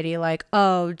anxiety, like,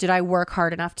 oh, did I work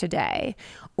hard enough today?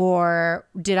 Or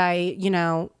did I,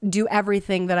 do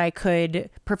everything that I could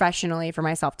professionally for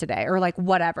myself today? Or like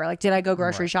whatever, like, did I go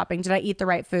grocery shopping? Did I eat the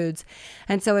right foods?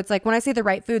 And so it's like, when I say the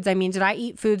right foods, I mean, did I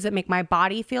eat foods that make my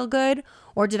body feel good?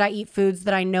 Or did I eat foods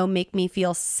that I know make me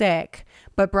feel sick,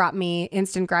 but brought me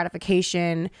instant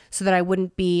gratification so that I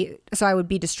would be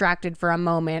distracted for a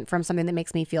moment from something that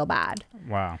makes me feel bad?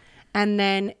 Wow. And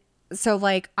then, so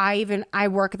like I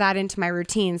work that into my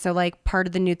routine. So like part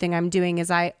of the new thing I'm doing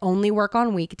is I only work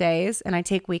on weekdays and I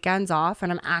take weekends off, and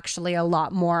I'm actually a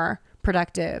lot more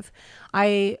productive.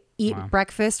 I eat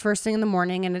breakfast first thing in the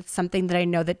morning, and it's something that I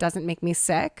know that doesn't make me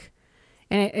sick.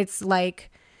 And it's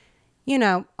like,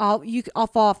 I'll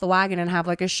fall off the wagon and have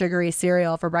like a sugary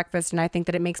cereal for breakfast, and I think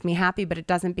that it makes me happy, but it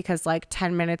doesn't, because like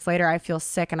 10 minutes later I feel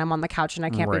sick and I'm on the couch and I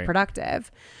can't be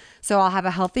productive. So I'll have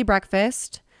a healthy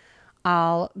breakfast.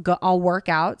 I'll work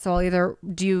out. So I'll either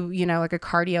do, like a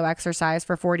cardio exercise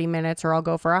for 40 minutes, or I'll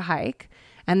go for a hike.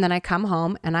 And then I come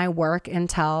home and I work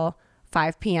until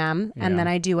 5 p.m. And then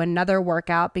I do another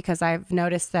workout, because I've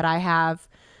noticed that I have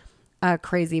a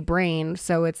crazy brain.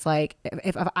 So it's like,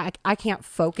 if I can't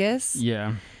focus,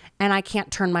 and I can't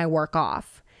turn my work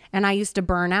off. And I used to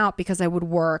burn out because I would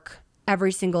work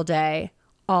every single day,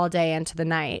 all day into the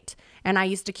night. And I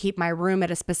used to keep my room at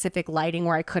a specific lighting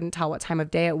where I couldn't tell what time of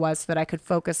day it was, so that I could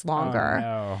focus longer. Oh,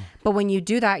 no. But when you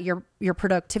do that, your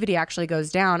productivity actually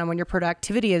goes down. And when your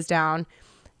productivity is down,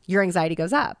 your anxiety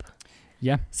goes up.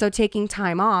 Yeah. So taking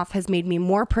time off has made me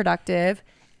more productive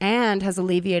and has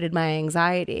alleviated my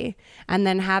anxiety. And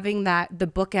then having the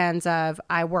bookends of,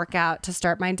 I work out to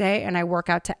start my day and I work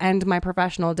out to end my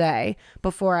professional day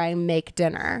before I make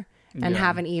dinner. And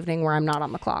have an evening where I'm not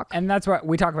on the clock. And that's what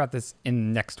we talk about this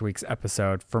in next week's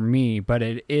episode for me, but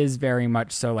it is very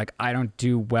much so like I don't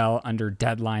do well under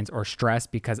deadlines or stress,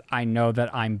 because I know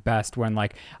that I'm best when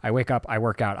like I wake up, I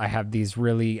work out, I have these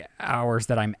really hours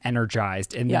that I'm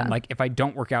energized. And then like if I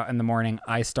don't work out in the morning,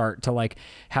 I start to like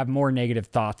have more negative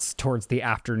thoughts towards the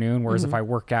afternoon. Whereas if I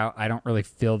work out, I don't really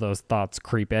feel those thoughts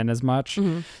creep in as much.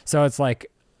 So it's like,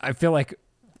 I feel like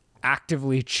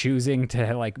actively choosing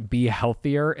to like be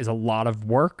healthier is a lot of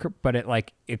work, but it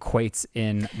like equates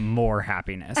in more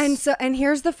happiness. And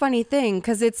here's the funny thing,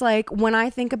 because it's like when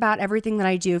I think about everything that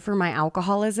I do for my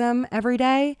alcoholism every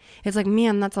day, it's like,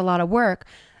 man, that's a lot of work.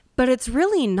 But it's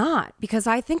really not, because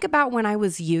I think about when I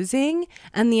was using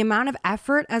and the amount of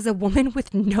effort as a woman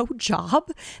with no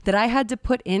job that I had to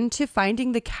put into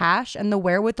finding the cash and the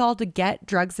wherewithal to get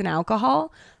drugs and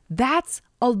alcohol. That's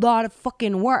a lot of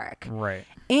fucking work. Right.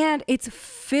 And it's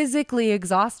physically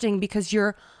exhausting, because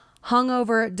you're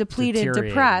hungover, depleted,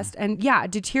 depressed, and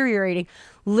deteriorating,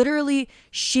 literally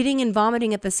shitting and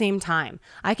vomiting at the same time.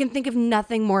 I can think of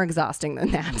nothing more exhausting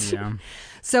than that. Yeah.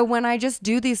 So when I just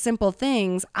do these simple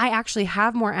things, I actually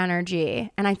have more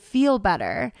energy and I feel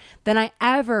better than I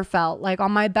ever felt like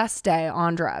on my best day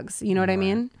on drugs. You know what I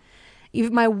mean?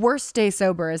 Even my worst day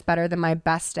sober is better than my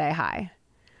best day high.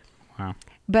 Wow.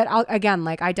 But I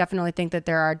definitely think that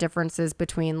there are differences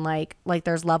between like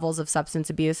there's levels of substance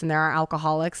abuse, and there are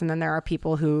alcoholics, and then there are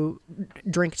people who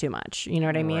drink too much. You know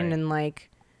what I mean? Right. And like,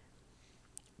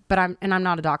 but I'm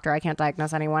not a doctor. I can't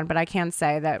diagnose anyone, but I can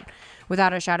say that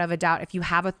without a shadow of a doubt, if you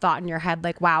have a thought in your head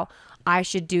like, wow, I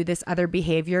should do this other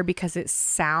behavior because it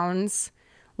sounds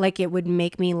like it would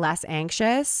make me less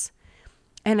anxious.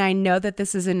 And I know that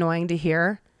this is annoying to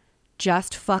hear.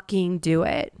 Just fucking do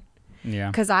it. Yeah.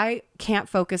 Because I can't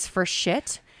focus for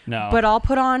shit. No. But I'll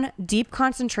put on deep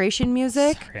concentration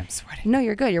music. Sorry, I'm sweating. No,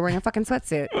 you're good. You're wearing a fucking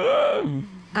sweatsuit.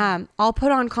 I'll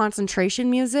put on concentration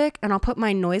music and I'll put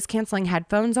my noise canceling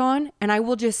headphones on and I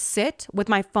will just sit with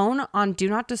my phone on do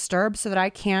not disturb so that I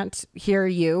can't hear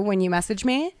you when you message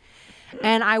me.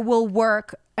 And I will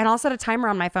work, and I'll set a timer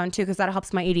on my phone too because that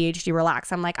helps my ADHD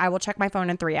relax. I'm like, I will check my phone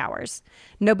in 3 hours.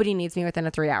 Nobody needs me within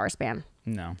a 3-hour span.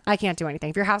 No. I can't do anything.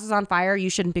 If your house is on fire, you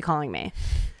shouldn't be calling me.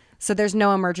 So there's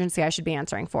no emergency I should be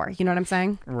answering for. You know what I'm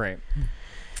saying? Right.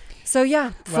 So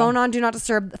yeah, phone on, do not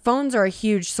disturb. Phones are a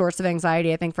huge source of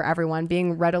anxiety, I think, for everyone.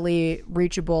 Being readily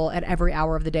reachable at every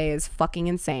hour of the day is fucking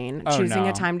insane. Oh, Choosing no.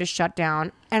 a time to shut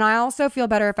down. And I also feel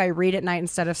better if I read at night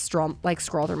instead of scroll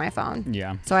through my phone.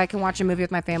 Yeah. So I can watch a movie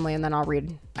with my family and then I'll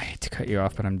read. I hate to cut you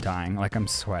off, but I'm dying. Like, I'm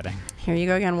sweating. Here you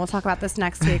go again. We'll talk about this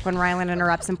next week when Ryland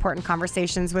interrupts important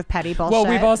conversations with petty bullshit. Well,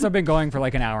 we've also been going for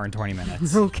like an hour and 20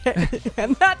 minutes. Okay.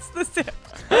 And that's the sip.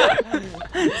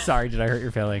 Sorry, did I hurt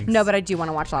your feelings? No, but I do want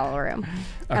to watch La La Room.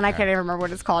 And I Okay. can't even remember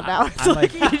what it's called now. It's I'm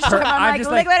like, you just come on, I'm like, just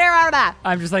like- liquid air that.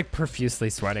 I'm just like profusely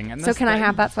sweating. And So can I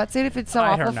have that sweatsuit if it's so I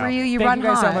awful don't know. for you? You Thank run you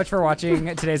guys hot. so much for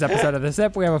watching today's episode of The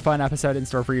Sip. We have a fun episode in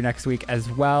store for you next week as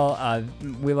well.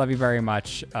 We love you very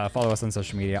much. Follow us on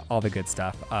social media, all the good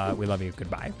stuff. We love you.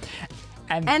 Goodbye.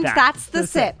 And that's the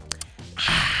sip.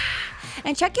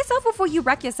 And check yourself before you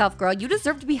wreck yourself, girl. You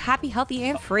deserve to be happy, healthy,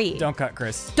 and free. Don't cut,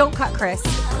 Chris. Don't cut, Chris.